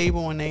the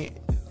table and they,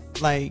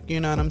 like, you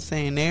know what I'm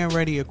saying, they're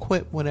already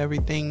equipped with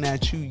everything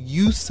that you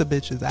used to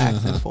bitches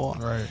asking for,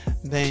 right,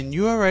 then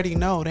you already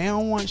know they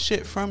don't want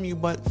shit from you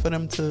but for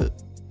them to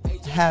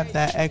have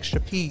that extra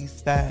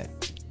piece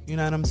that, you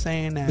know what I'm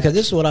saying? That, because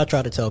this is what I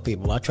try to tell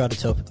people.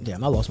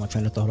 Damn, I lost my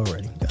train of thought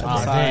already.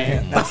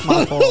 Sorry. That's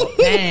my fault.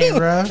 Dang,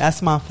 bro.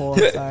 That's my fault.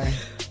 Sorry.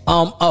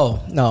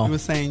 Oh, no. You were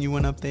saying you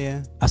went up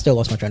there. I still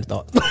lost my train of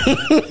thought.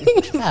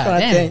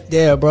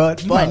 Yeah, bro.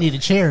 You might need a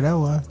chair, that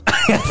one.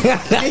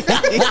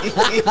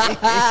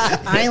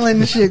 I ain't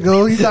letting the shit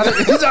go. You thought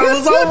it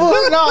was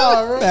over?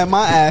 No, bro. Man,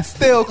 my ass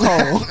still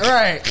cold.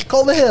 Right.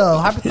 Cold the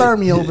hell.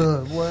 Hypothermia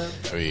over there, boy.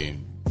 I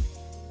mean,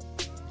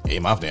 it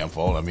ain't my damn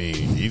fault. I mean,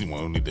 he's the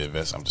one who need to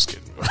invest. I'm just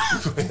kidding.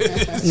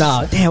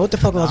 Nah, damn, what the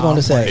fuck was I going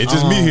to say? It's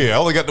just me here. I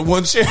only got the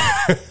one share.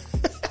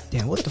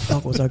 Damn, what the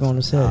fuck was I going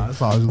to say?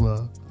 That's all you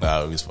love.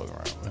 Nah, we just fucking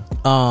around,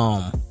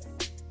 man.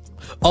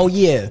 Oh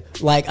yeah,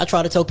 like I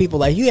try to tell people,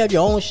 like, you have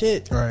your own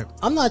shit. Right.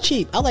 I'm not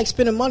cheap. I like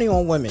spending money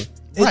on women.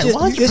 Right,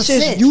 It's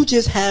just you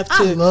just have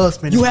to. I love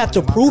spending you have to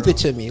money on my prove girl. it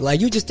to me. Like,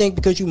 you just think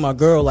because you my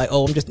girl, like,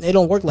 oh, it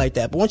don't work like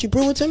that. But once you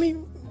prove it to me,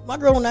 my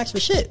girl don't ask for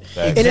shit.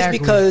 Exactly. And it's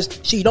because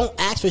she don't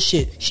ask for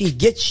shit. She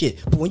gets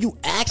shit. But when you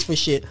ask for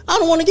shit, I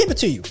don't want to give it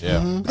to you.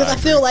 Yeah. Because I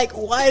feel like,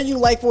 why are you,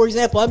 like, for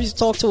example, I used to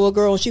talk to a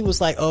girl and she was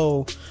like,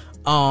 oh,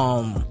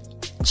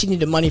 she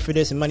needed money for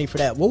this and money for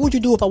that. What would you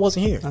do if I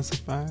wasn't here? That's a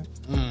fact.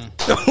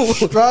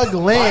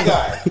 Struggling.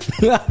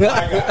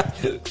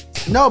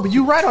 No, but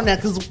you're right on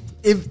that because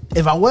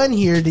if I wasn't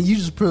here, then you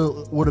just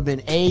would have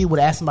been would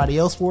have asked somebody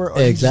else for it,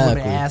 or you just would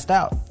have been asked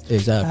out,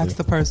 Exactly. Ask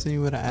the person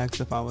you would have asked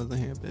if I wasn't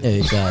here, bitch.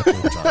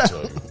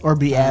 Exactly. or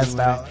be asked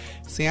out.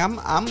 See,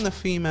 I'm the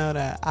female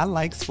that I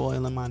like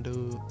spoiling my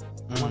dude.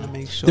 I want to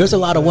make sure. There's a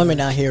lot of women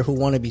out here who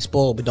want to be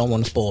spoiled but don't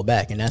want to spoil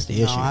back, and that's the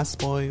No, issue. I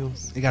spoil.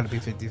 It got to be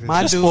 50-50.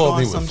 My Just dude spoil on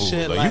me some with food.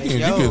 shit Like, like, you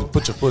can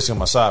put your pussy on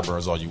my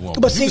sideburns all you want.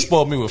 But you can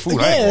spoil me with food.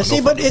 I ain't Yeah, going see,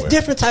 no but fucking it's way.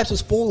 different types of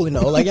spoiling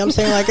though. Like I'm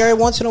saying, like every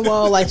once in a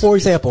while, like for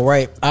example,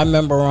 right? I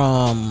remember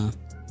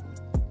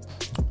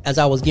as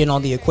I was getting all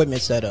the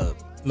equipment set up,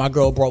 my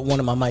girl brought one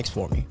of my mics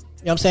for me. You know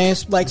what I'm saying?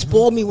 It's like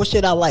spoil me with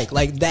shit I like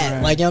that.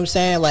 Right. Like you know what I'm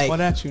saying? Like Well,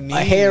 that you need. a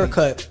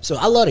haircut. So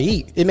I love to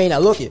eat. It may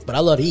not look it, but I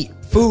love to eat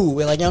food.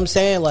 Like you know what I'm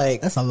saying?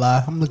 Like That's a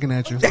lie. I'm looking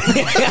at you.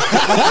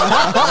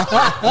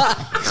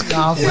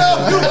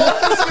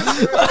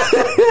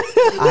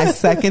 I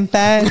second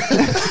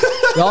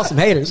that. y'all some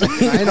haters. I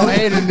ain't no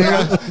hater,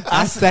 nigga.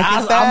 I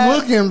second that. I'm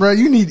looking, bro.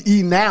 You need to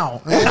eat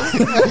now.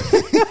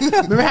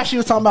 Remember how she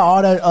was talking about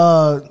all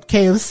that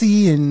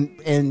KFC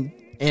and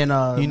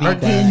You need Burger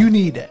King? that. You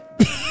need that.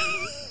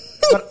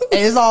 But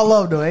hey, it's all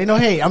love though. Ain't no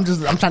hate. I'm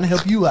trying to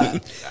help you out.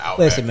 Outback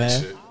Listen, and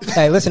man. shit.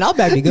 Hey, listen, I'll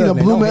back be good, You know,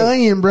 man. blooming Don't hate.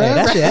 onion, bro. Hey,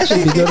 that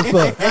should be good as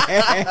fuck.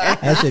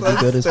 That should be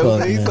good as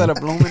fuck, He man. said a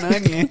blooming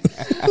onion.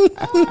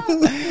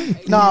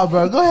 Nah,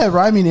 bro. Go ahead,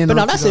 bro. I mean, But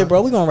no, that's it,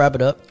 bro. We're gonna wrap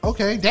it up.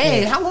 Okay.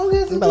 Dang. How long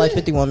is it? About like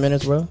 51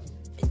 minutes, bro.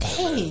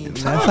 Dang.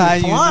 That's how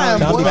you flying,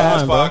 know. Time boy. be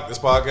flying, bro. This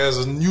podcast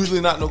is usually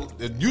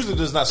it usually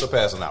does not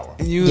surpass an hour.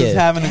 You was Yeah.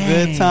 having a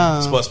good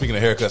time. But speaking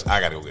of haircuts, I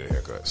gotta go get a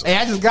haircut. So. Hey,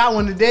 I just got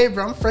one today,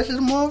 bro. I'm fresh as a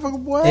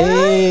motherfucker, boy.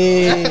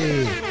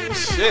 Hey.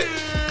 Shit.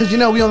 Cause you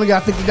know we only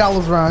got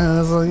 $50 around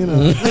here, so you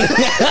know.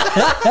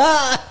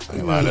 I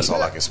ain't lying, that's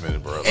all I can spend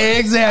it, bro. Like,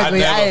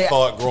 Exactly. I never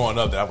thought growing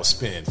up that I would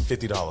spend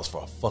 $50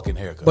 for a fucking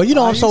haircut. But you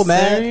know, Are I'm so you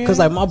mad serious? because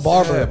like my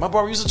barber. Yeah, my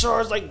barber used to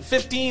charge like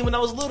 15 when I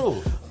was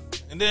little.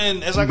 And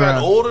then as I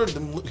got Bruh. older, the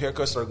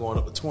haircuts started going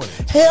up to 20.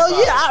 Hell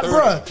 25, yeah, 30,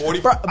 bro. 40.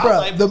 Bro, I'm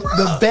like,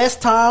 the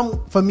best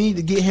time for me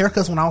to get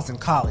haircuts when I was in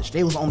college.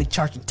 They was only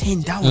charging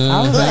 $10.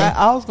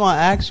 I was going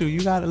to ask you.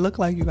 You got to look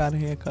like you got a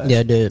haircut.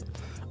 Yeah, dude.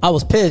 I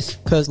was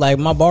pissed because like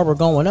my barber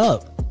going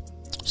up.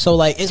 So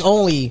like it's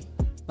only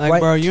Like, right,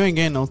 bro, you ain't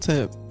getting no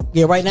tip.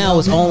 yeah. Right now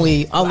it's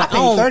only I I paid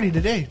don't- $30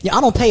 today. Yeah,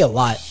 I don't pay a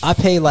lot. I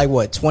pay like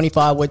what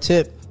 25 with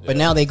tip. But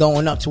now they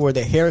going up to where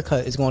the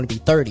haircut is going to be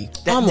 30.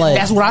 I'm like,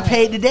 That's what I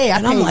paid today. I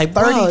and paid I'm like,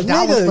 bro, $30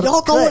 nigga, for the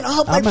y'all going cut.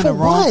 up like I'm in for the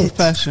wrong what?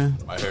 profession.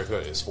 my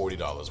haircut is $40,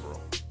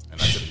 bro.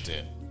 And I took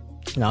 10.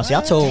 No, see,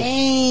 I told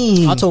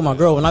Dang. my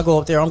girl when I go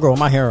up there, I'm growing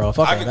my hair off.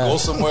 Fuck I all could that. go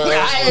somewhere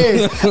else.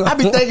 Hey, I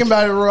be thinking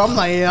about it, bro. I'm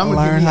like, yeah, I'm gonna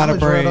Learn how to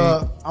braid.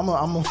 I'm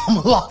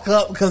gonna lock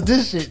up because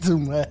this shit too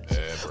much.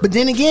 But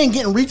then again,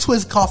 getting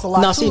retwist costs a lot.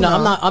 No, too, see, no,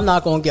 now. I'm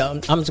not gonna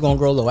get. I'm just gonna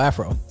grow a little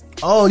afro.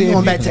 Oh, you See, going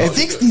if back to you- the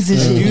 '60s and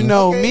shit? You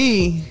know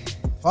me.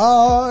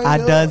 Oh, I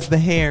yeah. does the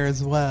hair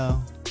as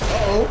well.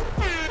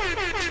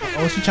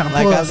 Oh, she trying to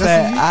Like pull I up.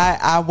 said,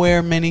 I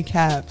wear many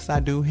caps. I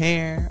do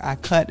hair. I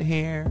cut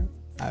hair.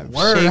 I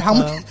Word. shape How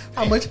up,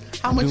 much?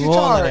 How much do you all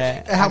charge? of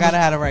that. And how I gotta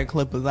much- have the right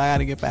clippers. I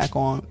gotta get back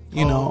on,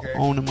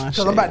 owning my Cause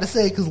shit. I'm about to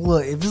say, cause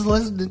look, if it's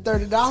less than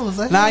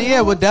 $30, Nah, yeah,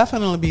 it would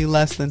definitely be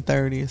less than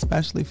 30,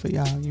 especially for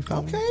y'all. You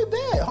feel me? Okay,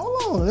 bet.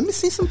 Hold on, let me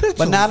see some pictures.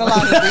 But not a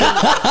lot of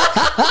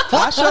people.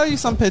 I'll show you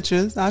some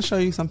pictures. I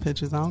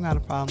don't got a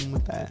problem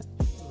with that.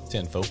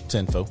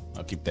 10-fo.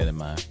 I'll keep that in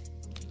mind.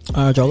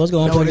 All right, y'all. Let's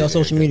go and No, put it your is.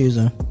 social medias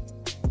in.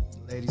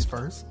 Ladies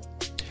first.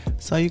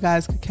 So you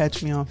guys can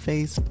catch me on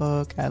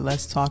Facebook at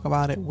Let's Talk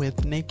About It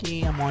with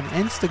Nikki. I'm on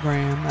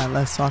Instagram at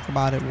Let's Talk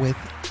About It with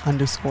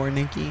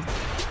 _Nikki.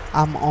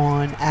 I'm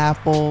on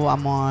Apple.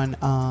 I'm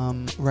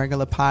on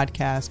regular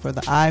podcasts for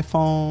the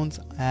iPhones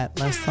at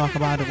Let's Talk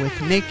About It with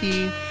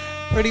Nikki.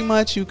 Pretty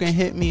much you can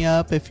hit me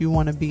up if you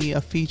want to be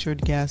a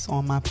featured guest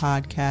on my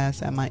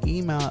podcast at my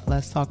email at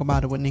let's talk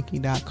about it with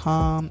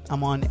Nikki.com.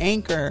 I'm on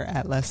Anchor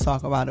at let's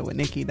talk about it with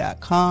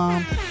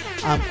Nikki.com.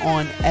 I'm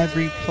on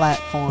every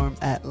platform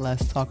at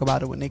let's talk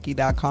about it with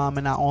Nikki.com.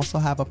 And I also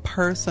have a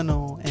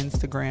personal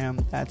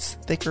Instagram that's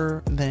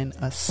thicker than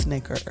a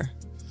Snicker.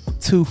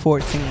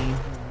 214.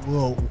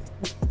 Whoa.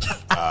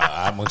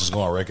 I'm just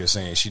going on record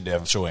saying she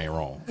definitely sure ain't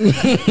wrong.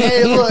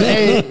 Hey, look,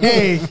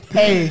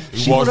 hey.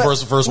 You walked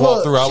first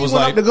walk through. I was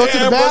like, to go to the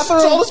 "Damn, bro, she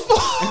bathroom. tall as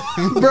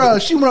fuck." Bro,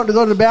 she went up to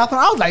go to the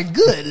bathroom. I was like,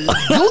 good.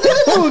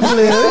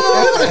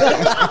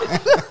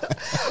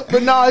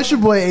 But no, it's your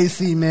boy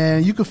AC,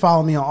 man. You can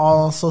follow me on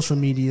all social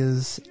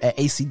medias at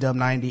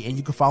ACDub90, and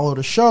you can follow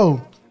the show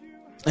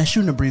at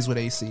Shooting the Breeze with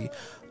AC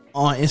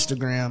on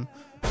Instagram.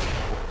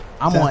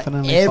 I'm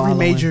Definitely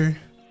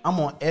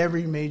on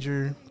every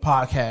major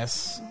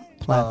podcast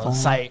Platform.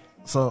 site,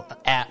 so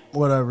app,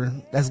 whatever.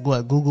 That's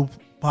what Google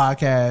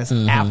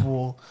Podcasts,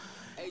 Apple,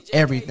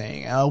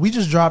 everything. We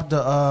just dropped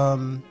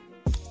the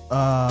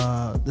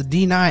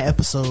D9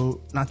 episode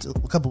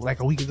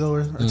a week ago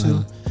or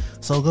two.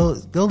 So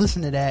go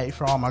listen to that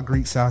for all my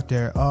Greeks out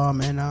there.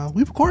 And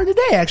we recording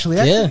today actually.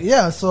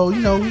 Yeah. So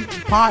we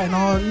potting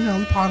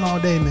all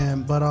day,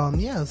 man. But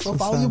so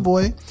follow your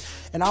boy,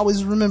 and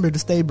always remember to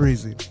stay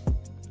breezy.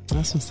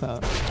 That's what's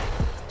up.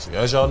 So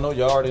as y'all know,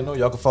 y'all already know,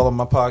 y'all can follow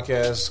my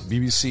podcast,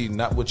 BBC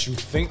Not What You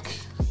Think.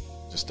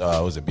 Just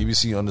was it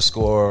BBC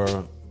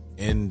 _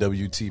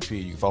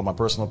 NWTP. You can follow my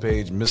personal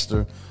page,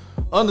 Mr.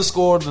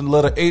 _ the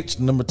letter H,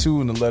 number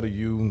 2, and the letter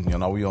U. You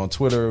know, we on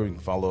Twitter. You can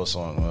follow us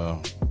on,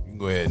 you can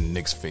go ahead and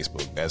Nick's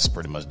Facebook. That's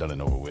pretty much done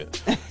and over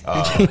with.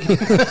 But you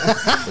can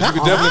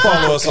definitely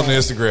follow us on the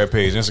Instagram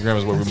page. Instagram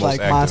is where we're most like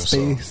active.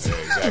 MySpace. So,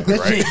 yeah, exactly,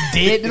 That shit right?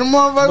 dead to the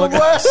motherfucker, boy.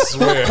 I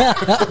swear.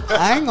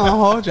 I ain't gonna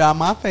hold y'all.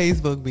 My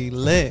Facebook be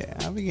lit.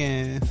 I be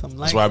getting some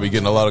That's where I be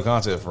getting a lot of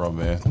content from,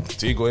 man.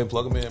 T, go ahead and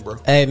plug them in, bro.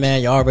 Hey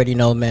man, you already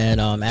know, man.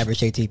 Average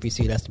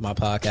ATPC, that's my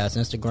podcast.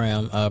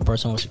 Instagram,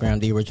 personal Instagram,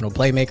 The Original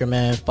Playmaker,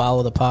 man.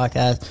 Follow the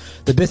podcast.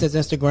 The business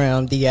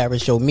Instagram, The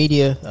Average Show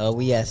Media.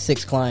 We at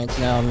 6 clients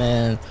now,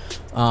 man.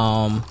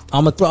 I'm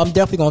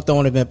definitely gonna throw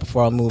an event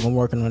before I move. I'm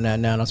working on that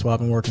now. That's why I've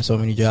been working so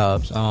many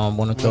jobs.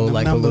 Want to throw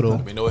like a little.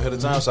 Let me know ahead of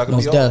time so I can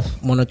Most be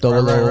def. Want to throw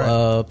a little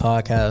right.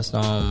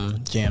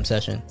 podcast jam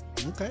session.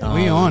 Okay.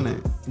 We on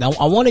it. Now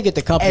I want to get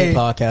the company Hey.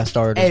 podcast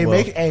started Hey, as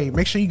well.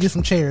 make sure you get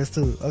some chairs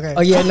too. Okay.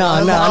 Oh yeah,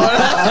 no.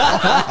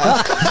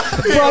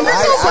 Bro,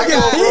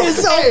 he is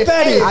so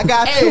petty. I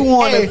got two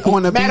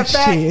on the matter of beach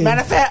fact, chair.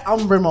 matter of fact, I'm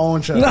gonna bring my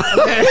own chair.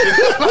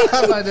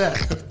 How about that?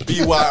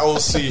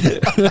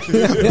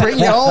 BYOC. Bring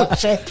your own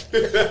chair.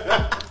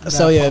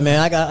 So yeah, man,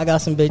 I got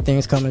some big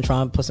things coming.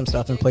 Trying to put some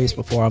stuff in place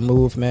before I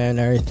move, man.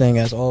 Everything,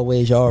 as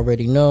always, you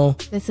already know.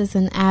 This is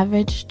an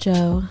Average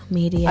Joe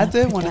Media. I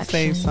did want to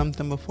production. say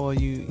something before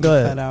you Go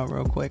ahead. cut out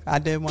real quick. I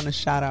did want to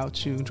shout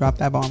out you. Drop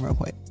that bomb real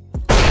quick.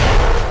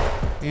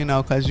 You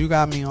know, because you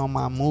got me on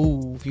my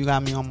move. You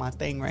got me on my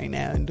thing right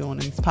now and doing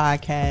these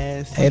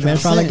podcasts. Hey man,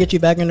 trying to get you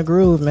back in the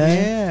groove,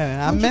 man.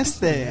 Yeah, I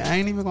missed it. I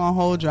ain't even going to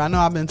hold you. I know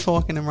I've been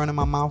talking and running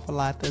my mouth a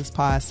lot this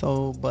pod,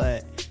 so,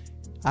 but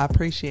I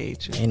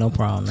appreciate you. Ain't no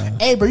problem, man.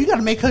 Hey, bro, you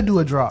gotta make her do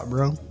a drop,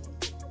 bro.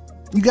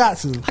 You got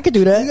to. I could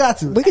do that. You got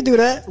to. We could do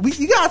that.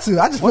 You got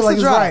to. I just What's feel like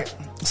the it's drop? right.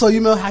 So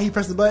you know how you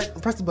press the button?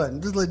 Press the button.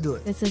 Just let it do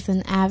it. This is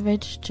an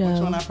Average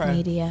Joe one I press?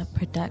 Media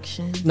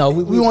production. No,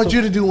 We want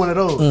you to do one of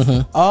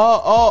those.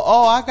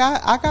 Oh, I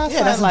got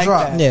Yeah, that's something a like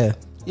drop. that. Yeah.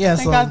 Yeah,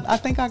 I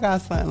think I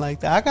got something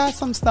like that. I got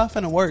some stuff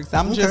in the works.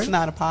 I'm just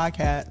not a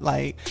podcast.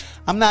 Like,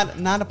 I'm not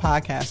a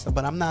podcaster,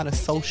 but I'm not a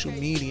social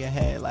media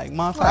head. Like,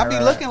 motherfucker, I be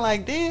looking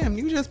like, damn,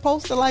 you just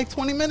posted like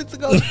 20 minutes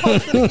ago. You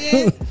posted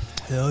again.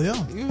 Hell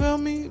yeah. You feel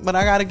me? But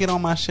I got to get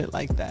on my shit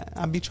like that.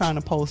 I be trying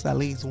to post at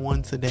least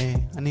once a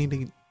day. I need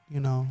to,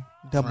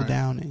 double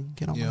down and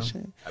get on my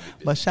shit.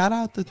 But shout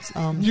out to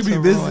You to be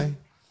busy. Roy.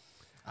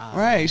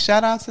 Right,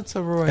 shout out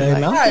to Roy. Hey,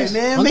 Like, man. All right,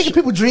 man. I'm Making tr-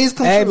 people dreams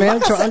come Hey, true. man,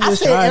 Like I'm I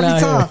just say it trying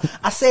every out time.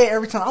 I say it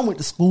every time. I went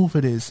to school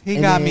for this. He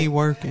And got then- me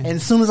working. And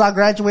as soon as I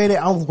graduated,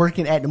 I was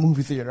working at the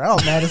movie theater. I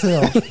was mad as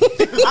hell.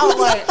 I was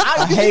like,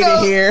 I hate it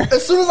here.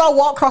 As soon as I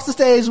walked across the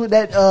stage with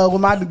that, with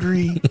my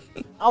degree,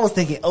 I was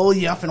thinking, oh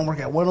yeah, I'm finna work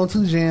at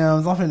 102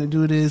 Jams. I'm finna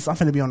do this. I'm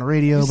finna be on the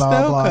radio. You blah blah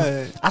still blah.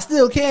 could. I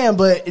still can,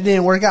 but it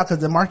didn't work out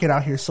because the market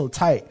out here is so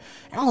tight.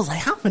 And I was like,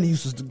 how finna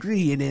use this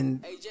degree? And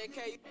then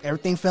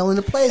everything fell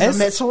into place. I It's-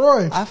 met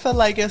Soroy. I feel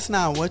like it's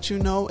not what you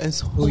know, it's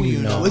who you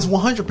know. It's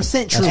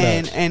 100% true.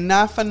 And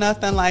not for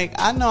nothing, like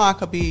I know I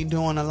could be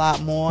doing a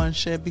lot more and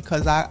shit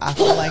because I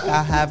feel like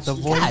I have the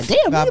voice.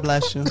 God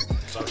bless you.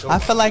 I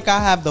feel like I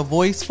have the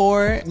voice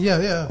for it.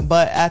 Yeah.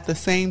 But at the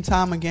same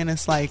time, again,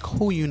 it's like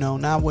who you know,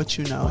 not what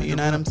you know. You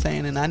know what I'm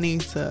saying? And I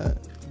need to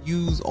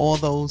use all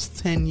those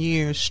 10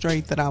 years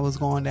straight that I was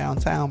going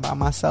downtown by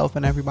myself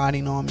and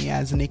everybody knowing me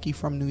as Nikki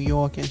from New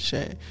York and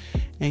shit.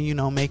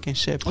 And, making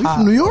shit Are pop.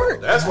 you from New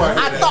York? That's why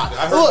I thought.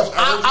 I heard Look, you-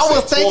 I heard you I say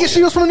was thinking talking.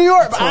 she was from New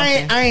York, but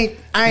Talking.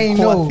 I ain't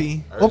know.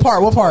 Coffee. What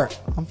part? What part?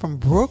 I'm from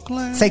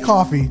Brooklyn. Say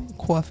coffee.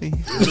 Coffee.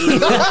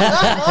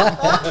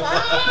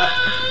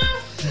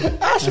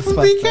 Ashley from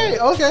what's BK.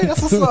 Okay,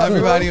 that's what's up.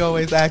 Everybody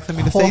always asking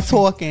me to say Coffee.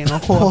 talking or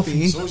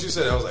coffee. As soon as you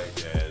said that, I was like,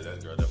 yeah,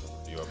 that girl definitely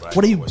from New York. but I What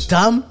are didn't you know shit.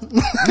 dumb?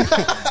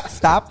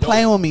 Stop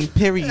playing with me,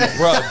 period.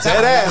 Bro,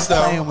 dead ass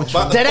though. Playing with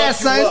About to Dead fuck ass,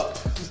 you son. up.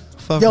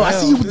 For Yo, real. I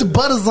see you with the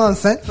butters on,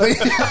 son.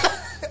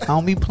 I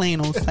don't be playing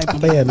those type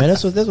of But yeah, man,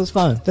 this was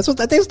fun. I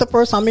think it's the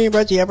first time me and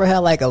Reggie ever had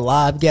like a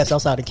live guest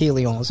outside of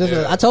Keely on. So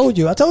Yeah. I told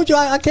you, I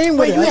came with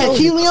Wait, it. you I had told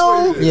Keely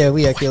on? Yeah,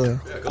 we had Keely.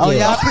 Oh,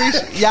 Yeah.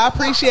 y'all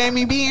appreciate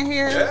me being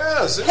here?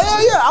 Yeah, sit-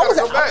 Hell yeah, I was.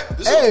 Come back.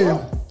 This is Hey,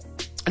 fun.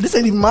 this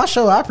ain't even my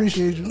show. I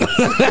appreciate you.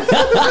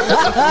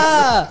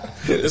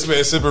 This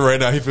man sipping right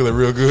now. He feeling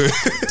real good.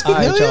 All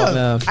right, Hell y'all, yeah.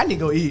 man. I need to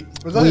go eat.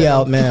 But go We ahead.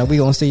 out, man. We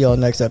gonna see y'all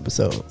next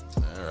episode.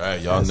 All right,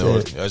 y'all That's know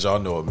it. it. As y'all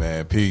know it,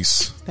 man.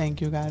 Peace.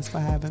 Thank you guys for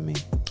having me.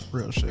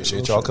 Real shit.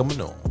 Appreciate y'all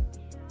coming on.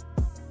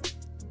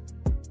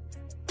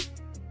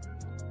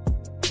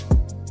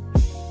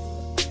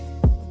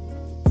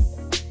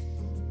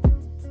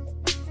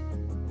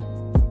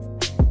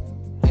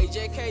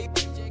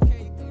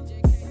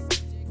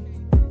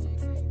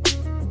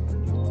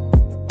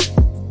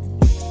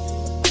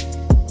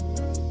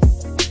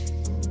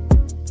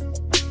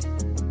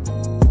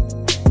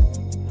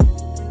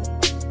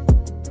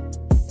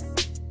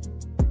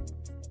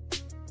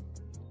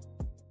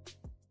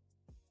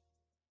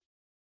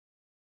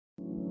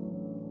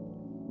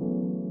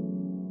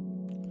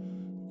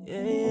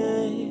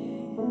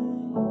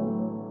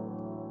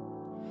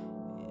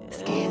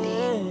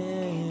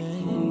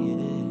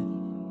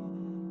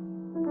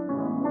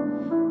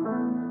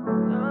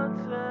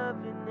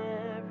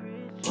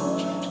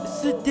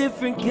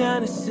 different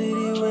kind of city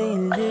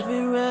when you live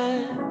it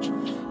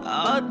right.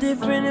 All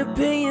different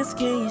opinions,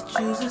 can you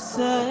choose a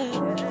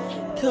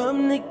side?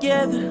 Come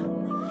together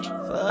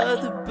for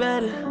the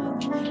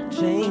better.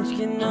 Change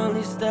can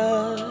only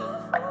start